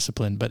training and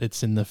discipline, but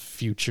it's in the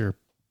future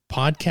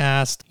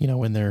podcast,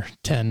 when they're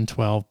 10,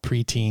 12,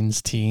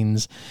 preteens,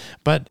 teens,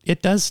 but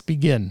it does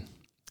begin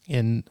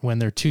when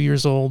they're 2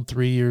 years old,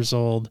 3 years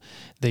old.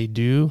 They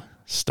do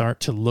start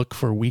to look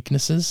for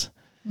weaknesses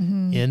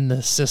in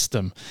the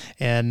system,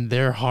 and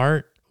their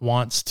heart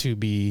wants to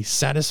be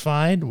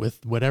satisfied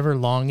with whatever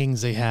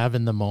longings they have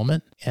in the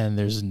moment, and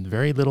there's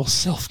very little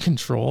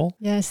self-control.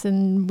 Yes,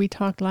 and we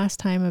talked last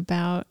time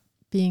about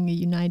being a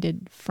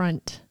united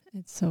front,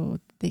 and so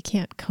they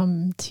can't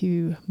come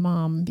to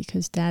mom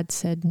because dad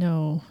said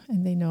no,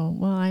 and they know,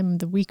 well, I'm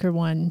the weaker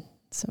one,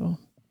 so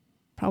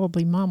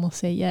probably mom will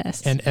say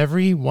yes. And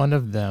every one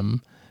of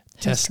them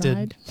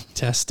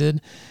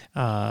tested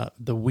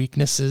the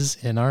weaknesses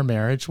in our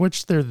marriage,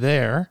 which they're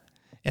there.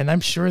 And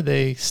I'm sure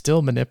they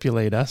still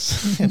manipulate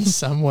us in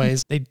some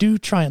ways. They do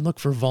try and look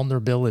for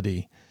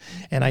vulnerability.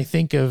 And I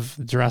think of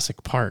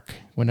Jurassic Park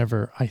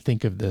whenever I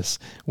think of this,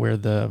 where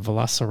the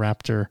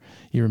velociraptor,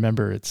 you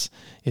remember, it's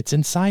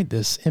inside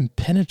this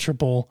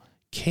impenetrable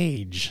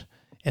cage.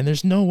 And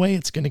there's no way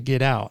it's going to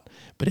get out.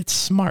 But it's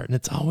smart, and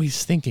it's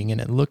always thinking, and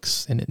it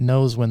looks and it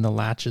knows when the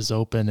latch is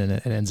open, and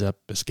it ends up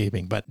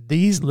escaping. But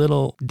these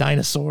little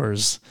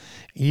dinosaurs,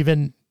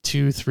 even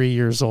 2-3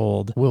 years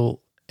old,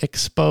 will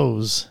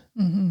expose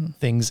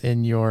things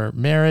in your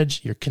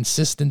marriage, your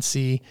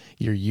consistency,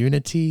 your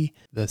unity.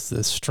 The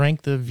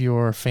strength of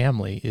your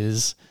family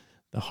is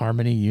the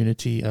harmony,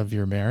 unity of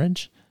your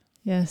marriage.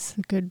 Yes,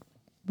 a good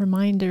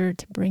reminder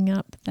to bring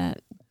up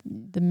that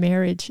the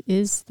marriage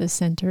is the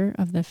center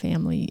of the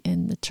family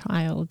and the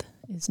child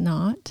is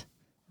not.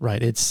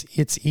 Right. It's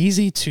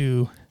easy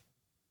to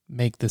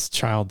make this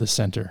child the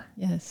center.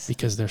 Yes.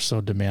 Because they're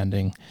so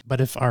demanding. But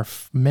if our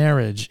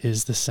marriage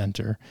is the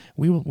center,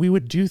 we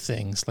would do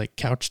things like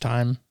couch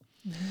time,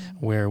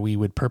 where we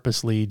would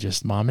purposely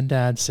just mom and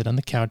dad sit on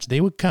the couch.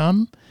 They would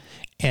come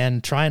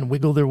and try and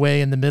wiggle their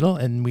way in the middle,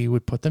 and we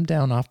would put them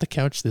down off the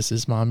couch. This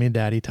is mommy and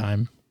daddy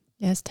time.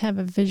 Yes, to have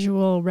a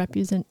visual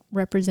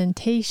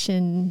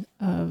representation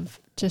of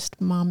just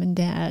mom and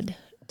dad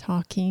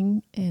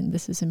talking, and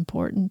this is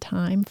important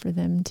time for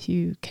them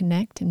to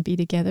connect and be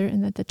together,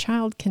 and that the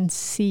child can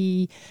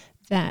see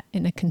that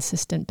in a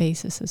consistent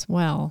basis as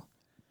well.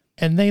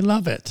 And they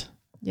love it.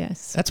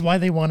 Yes. That's why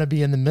they want to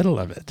be in the middle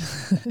of it.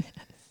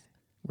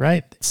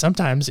 Right?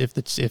 Sometimes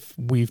if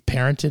we've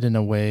parented in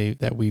a way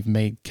that we've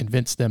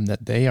convinced them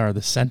that they are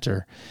the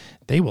center,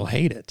 they will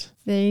hate it.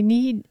 They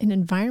need an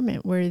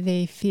environment where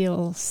they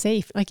feel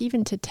safe, like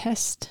even to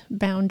test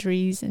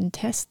boundaries and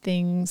test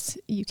things,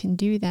 you can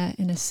do that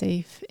in a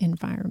safe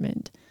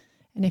environment.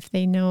 And if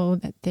they know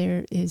that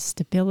there is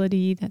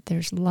stability, that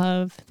there's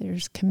love,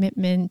 there's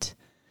commitment,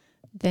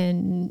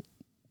 then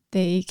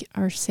they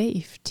are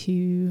safe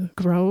to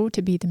grow,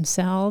 to be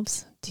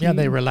themselves.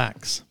 They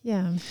relax.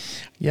 Yeah.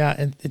 Yeah,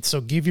 and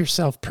so give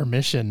yourself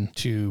permission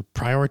to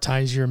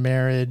prioritize your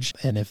marriage,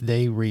 and if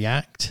they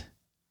react,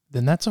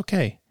 then that's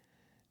okay.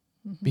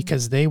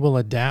 Because they will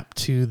adapt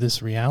to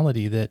this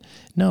reality that,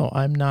 no,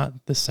 I'm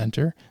not the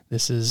center.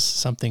 This is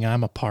something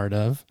I'm a part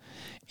of,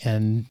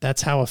 and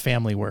that's how a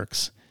family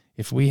works.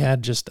 If we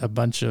had just a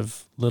bunch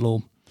of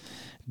little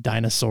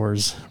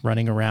dinosaurs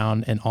running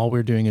around and all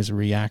we're doing is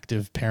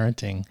reactive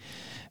parenting,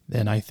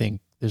 then I think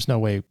there's no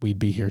way we'd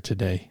be here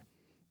today.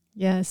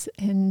 Yes,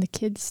 and the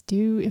kids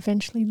do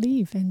eventually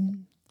leave,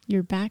 and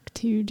you're back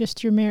to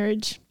just your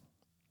marriage.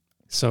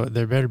 So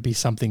there better be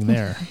something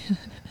there.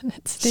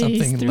 That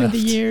stays through the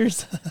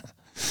years.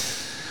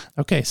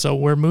 Okay, so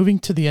we're moving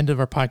to the end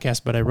of our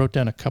podcast, but I wrote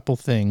down a couple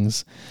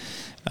things.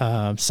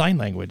 Sign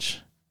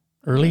language.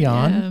 Early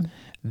on,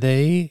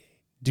 they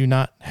do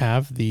not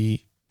have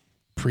the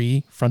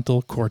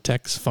prefrontal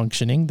cortex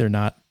functioning. They're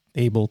not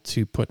able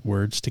to put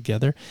words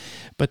together,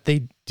 but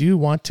they do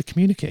want to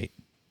communicate.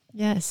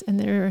 Yes, and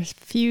there are a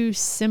few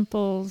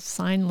simple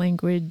sign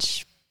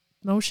language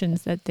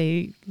motions that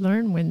they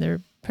learn when they're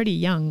pretty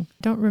young.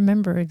 Don't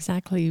remember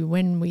exactly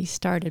when we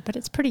started, but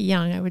it's pretty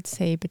young. I would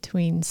say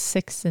between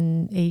 6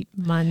 and 8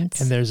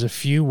 months. And there's a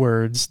few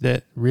words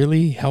that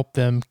really help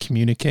them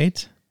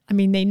communicate. I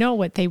mean, they know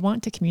what they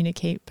want to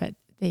communicate, but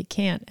they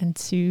can't. And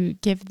to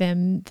give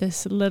them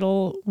this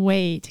little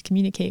way to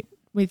communicate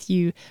with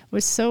you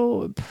was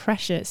so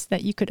precious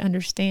that you could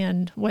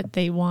understand what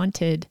they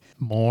wanted.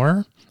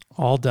 More,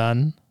 all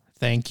done,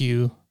 thank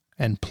you,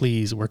 and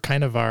please were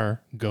kind of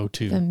our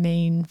go-to. The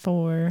main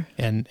four.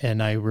 And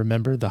I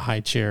remember the high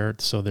chair,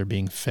 so they're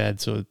being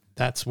fed. So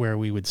that's where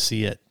we would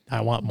see it.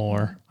 I want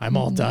more. I'm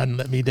all done.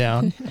 Let me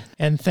down.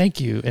 And thank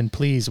you and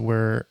please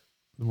were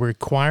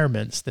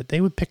requirements that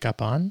they would pick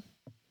up on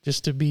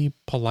just to be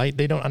polite.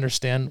 They don't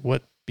understand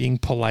what being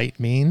polite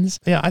means.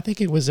 Yeah, I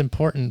think it was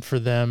important for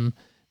them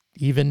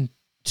even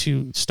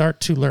to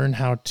start to learn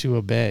how to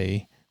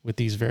obey with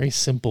these very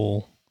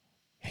simple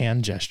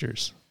hand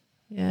gestures.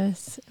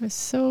 Yes, it was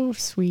so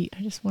sweet.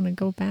 I just want to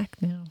go back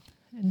now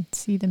and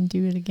see them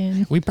do it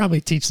again. We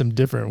probably teach them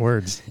different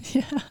words.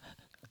 Yeah.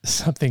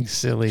 Something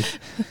silly.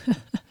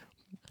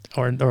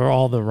 or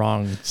all the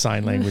wrong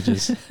sign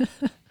languages.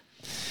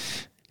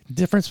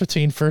 Difference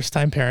between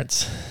first-time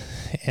parents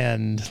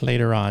and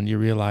later on, you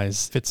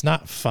realize if it's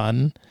not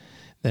fun,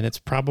 then it's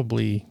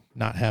probably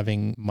not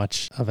having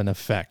much of an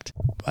effect.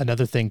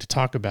 Another thing to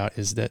talk about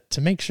is that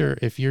to make sure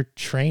if you're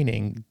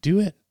training, do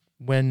it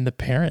when the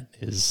parent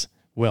is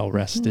well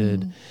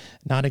rested,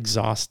 not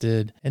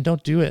exhausted, and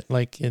don't do it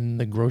like in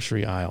the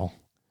grocery aisle.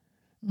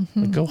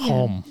 Like go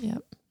home.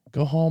 Yep.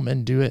 Go home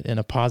and do it in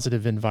a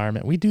positive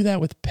environment. We do that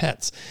with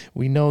pets.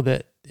 We know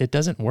that it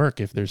doesn't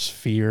work if there's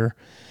fear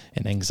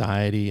and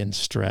anxiety and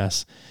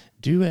stress.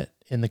 Do it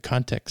in the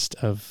context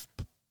of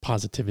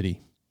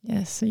positivity.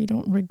 Yes, so you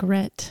don't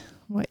regret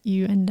what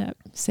you end up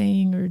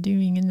saying or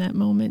doing in that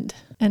moment.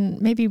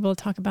 And maybe we'll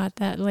talk about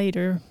that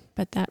later,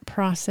 but that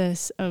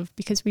process of,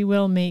 because we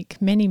will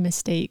make many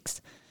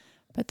mistakes,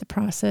 but the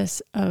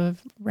process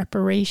of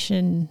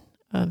reparation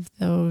of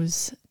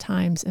those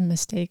times and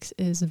mistakes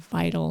is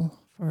vital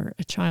for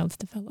a child's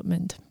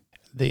development.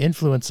 The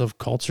influence of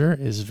culture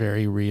is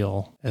very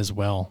real as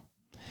well.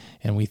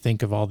 And we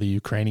think of all the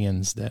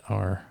Ukrainians that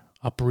are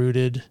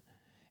uprooted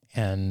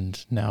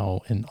and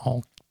now in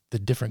all the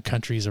different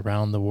countries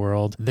around the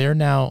world. They're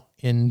now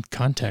in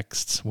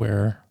contexts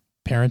where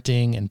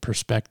parenting and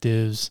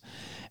perspectives,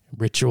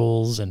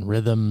 rituals and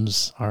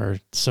rhythms are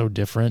so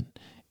different,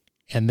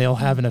 and they'll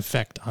have an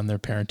effect on their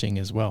parenting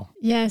as well.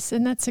 Yes,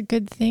 and that's a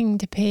good thing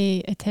to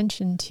pay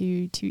attention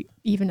to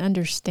even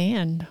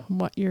understand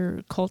what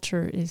your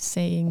culture is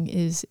saying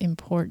is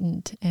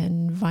important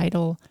and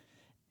vital.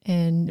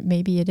 And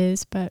maybe it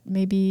is, but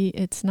maybe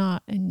it's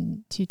not.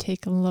 And to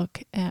take a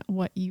look at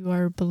what you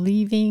are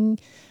believing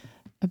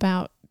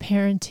about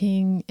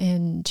parenting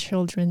and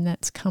children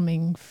that's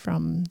coming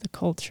from the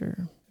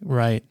culture.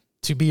 Right.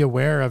 To be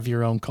aware of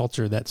your own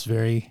culture, that's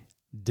very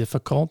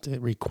difficult.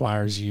 It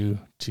requires you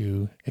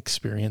to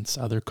experience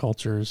other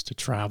cultures, to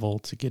travel,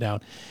 to get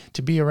out,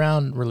 to be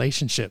around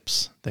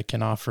relationships that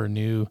can offer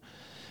new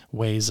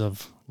ways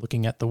of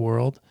looking at the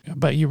world.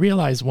 But you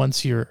realize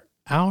once you're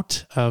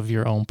out of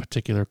your own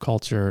particular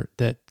culture,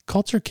 that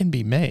culture can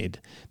be made,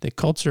 that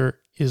culture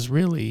is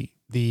really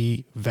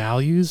the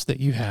values that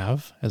you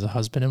have as a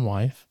husband and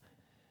wife,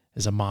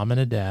 as a mom and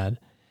a dad,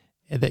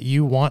 that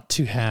you want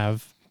to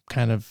have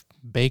kind of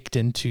baked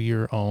into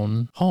your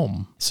own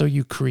home. So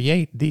you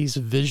create these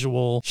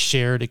visual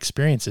shared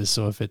experiences.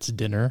 So if it's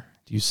dinner,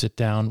 you sit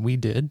down, we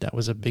did. That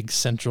was a big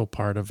central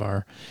part of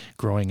our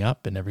growing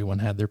up, and everyone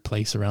had their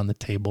place around the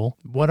table.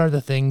 What are the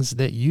things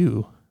that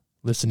you,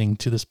 listening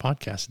to this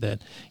podcast,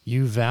 that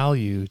you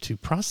value, to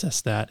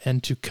process that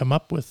and to come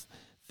up with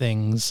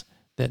things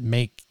that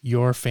make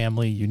your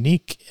family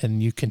unique,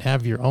 and you can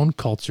have your own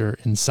culture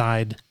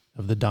inside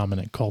of the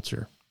dominant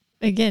culture?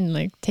 Again,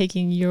 like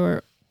taking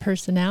your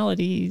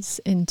personalities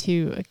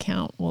into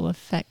account will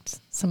affect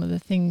some of the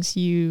things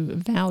you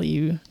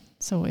value.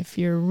 So if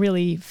you're a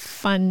really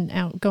fun,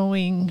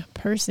 outgoing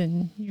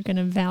person, you're going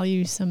to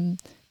value some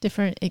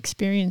different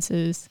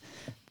experiences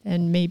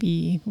than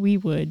maybe we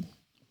would.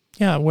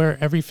 Yeah, where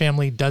every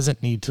family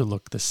doesn't need to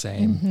look the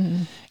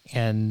same,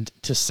 and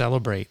to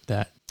celebrate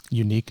that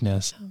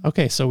uniqueness.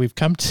 Okay, so we've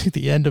come to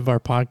the end of our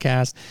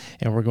podcast,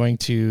 and we're going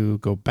to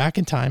go back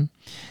in time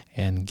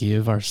and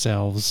give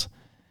ourselves,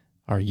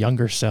 our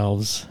younger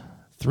selves,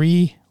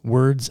 3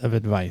 words of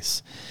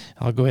advice.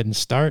 I'll go ahead and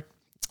start.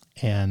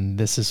 And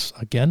this is,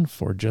 again,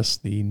 for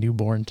just the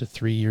newborn to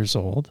 3 years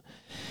old.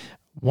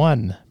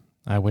 1,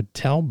 I would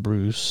tell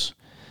Bruce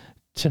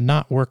to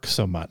not work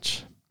so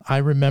much. I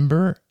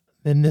remember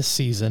in this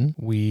season,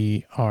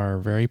 we are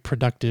very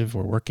productive.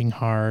 We're working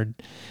hard,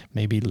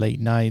 maybe late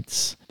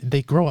nights.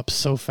 They grow up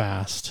so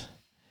fast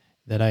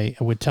that I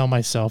would tell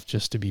myself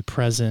just to be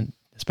present,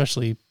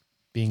 especially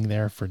being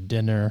there for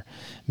dinner,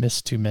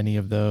 miss too many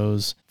of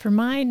those. For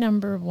my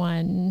number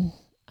 1,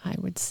 I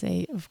would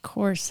say, of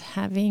course,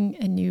 having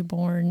a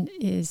newborn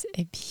is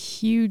a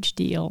huge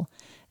deal,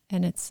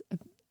 and it's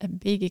a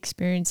big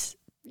experience.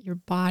 Your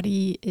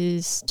body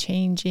is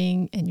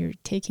changing, and you're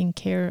taking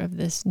care of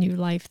this new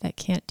life that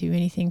can't do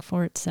anything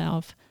for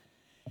itself.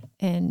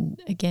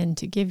 And again,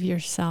 to give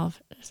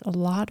yourself a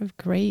lot of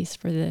grace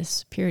for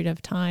this period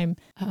of time.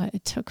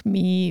 It took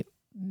me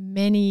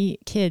many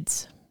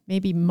kids,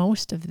 maybe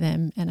most of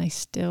them, and I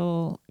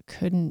still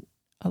couldn't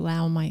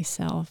allow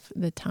myself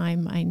the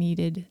time I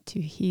needed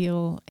to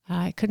heal.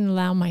 I couldn't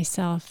allow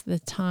myself the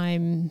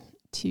time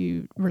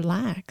to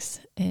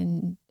relax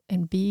and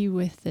be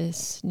with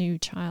this new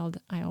child.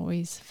 I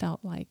always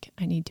felt like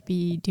I need to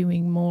be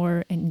doing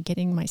more and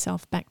getting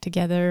myself back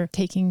together,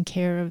 taking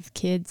care of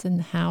kids in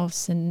the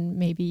house, and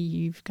maybe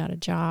you've got a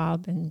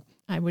job. And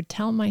I would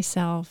tell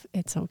myself,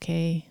 it's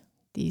okay.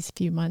 These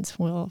few months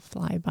will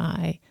fly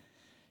by.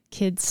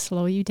 Kids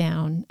slow you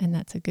down, and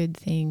that's a good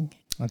thing.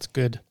 That's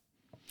good.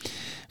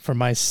 For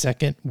my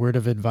second word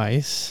of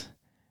advice,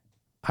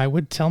 I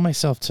would tell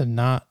myself to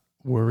not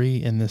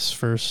worry in this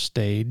first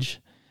stage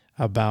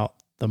about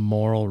the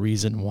moral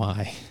reason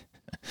why.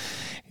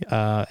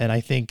 And I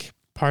think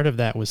part of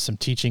that was some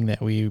teaching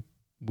that we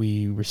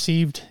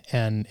received,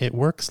 and it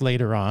works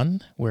later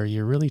on where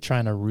you're really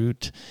trying to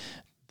root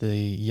the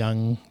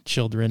young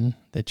children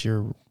that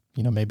you're,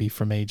 maybe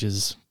from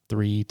ages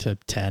 3 to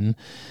 10,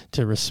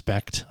 to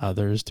respect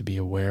others, to be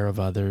aware of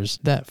others.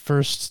 That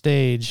first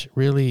stage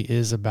really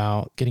is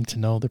about getting to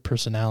know their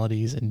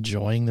personalities,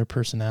 enjoying their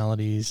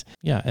personalities,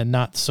 and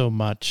not so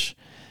much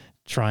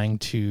trying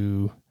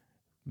to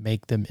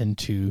make them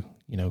into,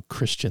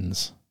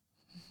 Christians.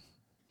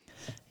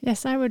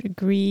 Yes, I would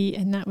agree.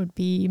 And that would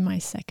be my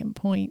second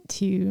point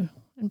too.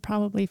 And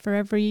probably for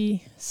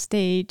every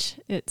stage,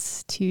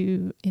 it's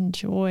to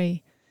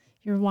enjoy.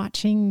 You're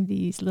watching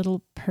these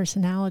little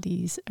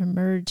personalities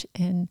emerge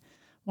and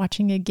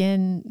watching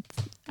again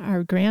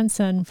our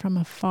grandson from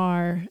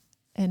afar.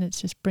 And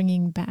it's just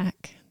bringing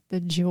back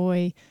the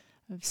joy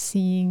of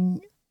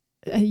seeing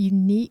a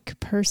unique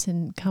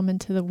person come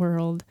into the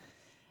world,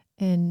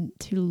 and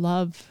to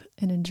love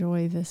and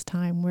enjoy this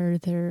time where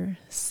they're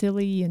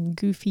silly and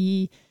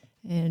goofy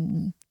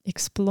and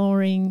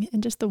exploring,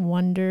 and just the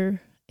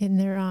wonder in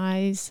their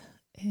eyes,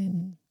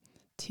 and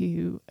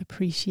to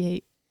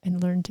appreciate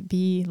and learn to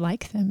be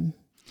like them.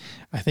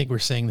 I think we're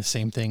saying the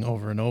same thing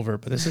over and over,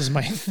 but this is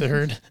my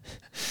third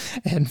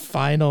and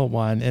final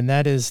one, and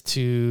that is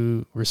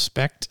to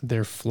respect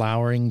their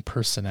flowering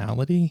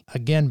personality.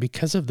 Again,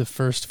 because of the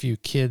first few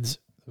kids,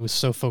 it was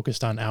so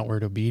focused on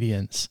outward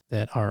obedience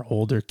that our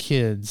older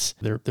kids,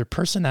 their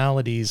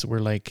personalities were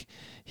like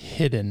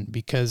hidden,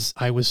 because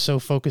I was so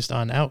focused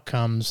on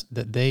outcomes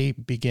that they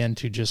began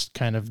to just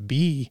kind of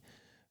be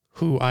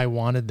who I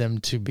wanted them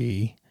to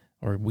be,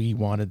 or we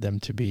wanted them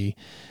to be,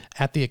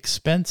 at the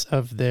expense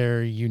of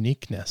their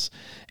uniqueness.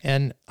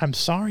 And I'm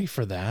sorry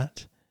for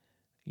that,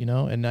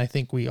 and I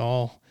think we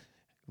all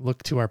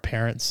look to our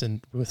parents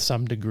and with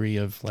some degree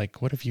of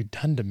like, what have you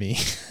done to me?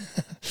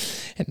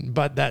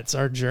 But that's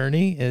our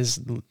journey, is,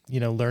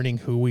 learning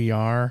who we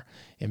are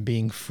and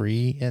being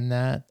free in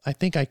that. I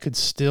think I could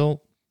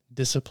still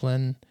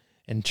discipline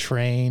and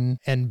train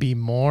and be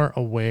more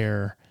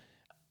aware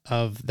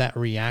of that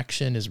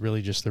reaction is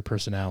really just their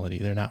personality.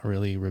 They're not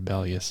really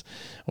rebellious,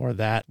 or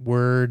that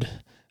word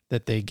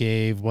that they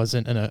gave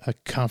wasn't a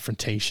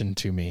confrontation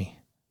to me.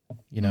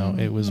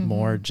 It was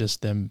more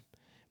just them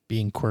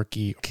being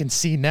quirky. I can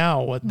see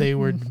now what they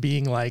were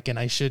being like, and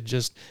I should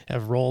just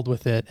have rolled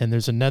with it. And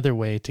there's another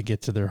way to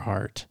get to their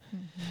heart,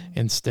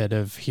 instead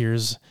of,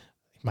 here's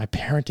my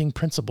parenting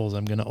principles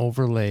I'm going to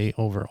overlay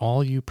over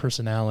all you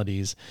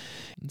personalities.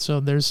 So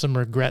there's some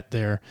regret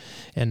there.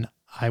 And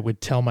I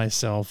would tell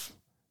myself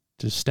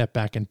to step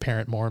back and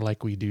parent more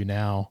like we do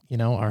now.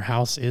 Our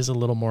house is a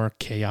little more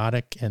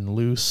chaotic and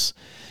loose,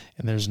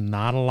 and there's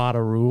not a lot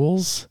of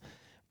rules,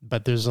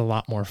 but there's a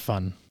lot more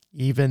fun.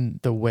 Even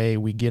the way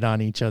we get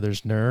on each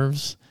other's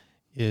nerves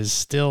is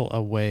still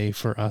a way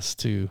for us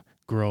to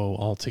grow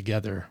all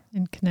together.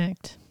 And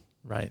connect.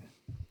 Right.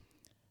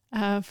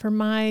 For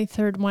my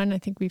third one, I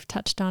think we've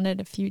touched on it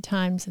a few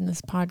times in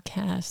this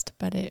podcast,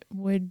 but it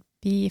would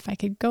be, if I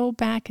could go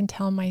back and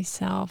tell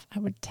myself, I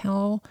would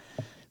tell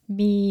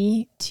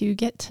me to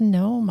get to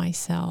know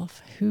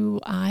myself, who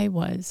I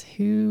was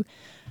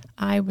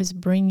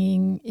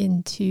bringing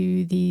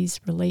into these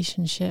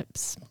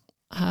relationships.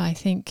 I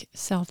think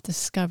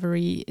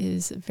self-discovery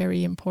is a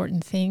very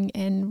important thing,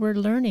 and we're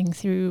learning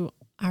through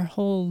our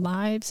whole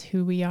lives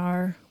who we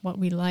are, what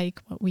we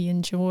like, what we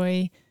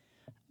enjoy,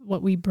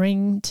 what we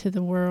bring to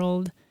the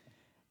world.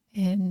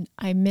 And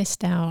I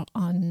missed out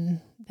on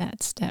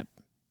that step,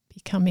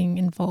 becoming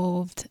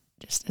involved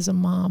just as a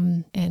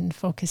mom and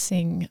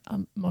focusing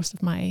most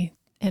of my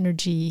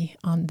energy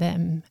on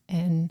them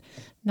and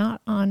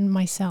not on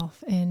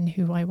myself and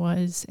who I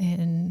was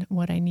and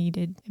what I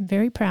needed. I'm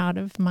very proud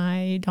of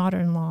my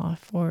daughter-in-law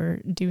for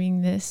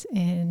doing this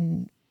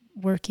and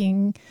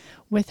working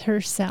with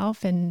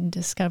herself and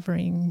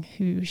discovering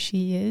who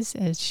she is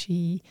as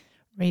she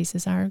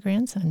raises our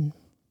grandson.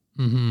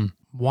 Mm-hmm.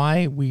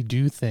 Why we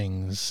do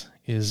things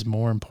is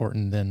more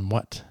important than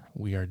what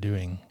we are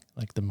doing,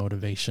 like the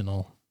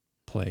motivational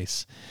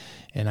place.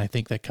 And I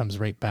think that comes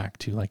right back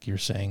to, like you're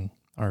saying,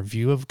 our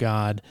view of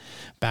God,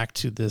 back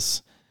to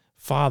this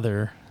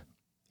Father.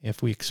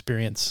 If we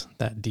experience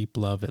that deep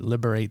love, it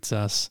liberates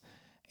us,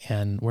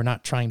 and we're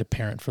not trying to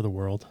parent for the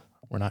world.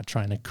 We're not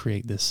trying to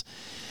create this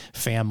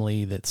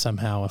family that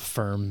somehow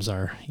affirms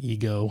our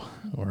ego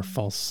or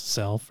false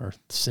self or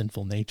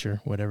sinful nature,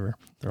 whatever.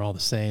 They're all the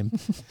same.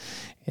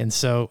 And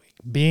so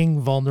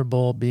being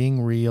vulnerable,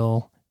 being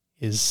real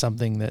is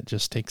something that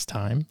just takes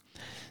time.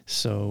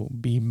 So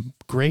be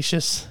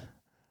gracious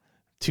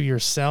to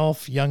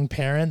yourself, young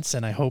parents,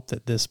 and I hope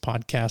that this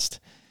podcast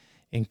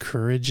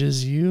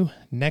encourages you.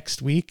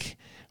 Next week,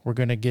 we're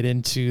going to get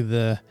into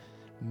the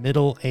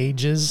middle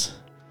ages,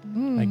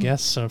 I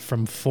guess, so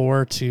from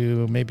 4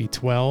 to maybe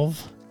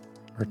 12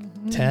 or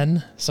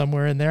 10,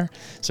 somewhere in there.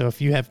 So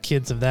if you have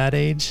kids of that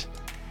age,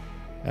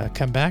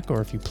 come back, or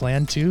if you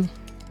plan to,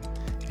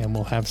 and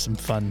we'll have some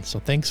fun. So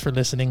thanks for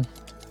listening.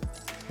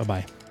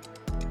 Bye-bye.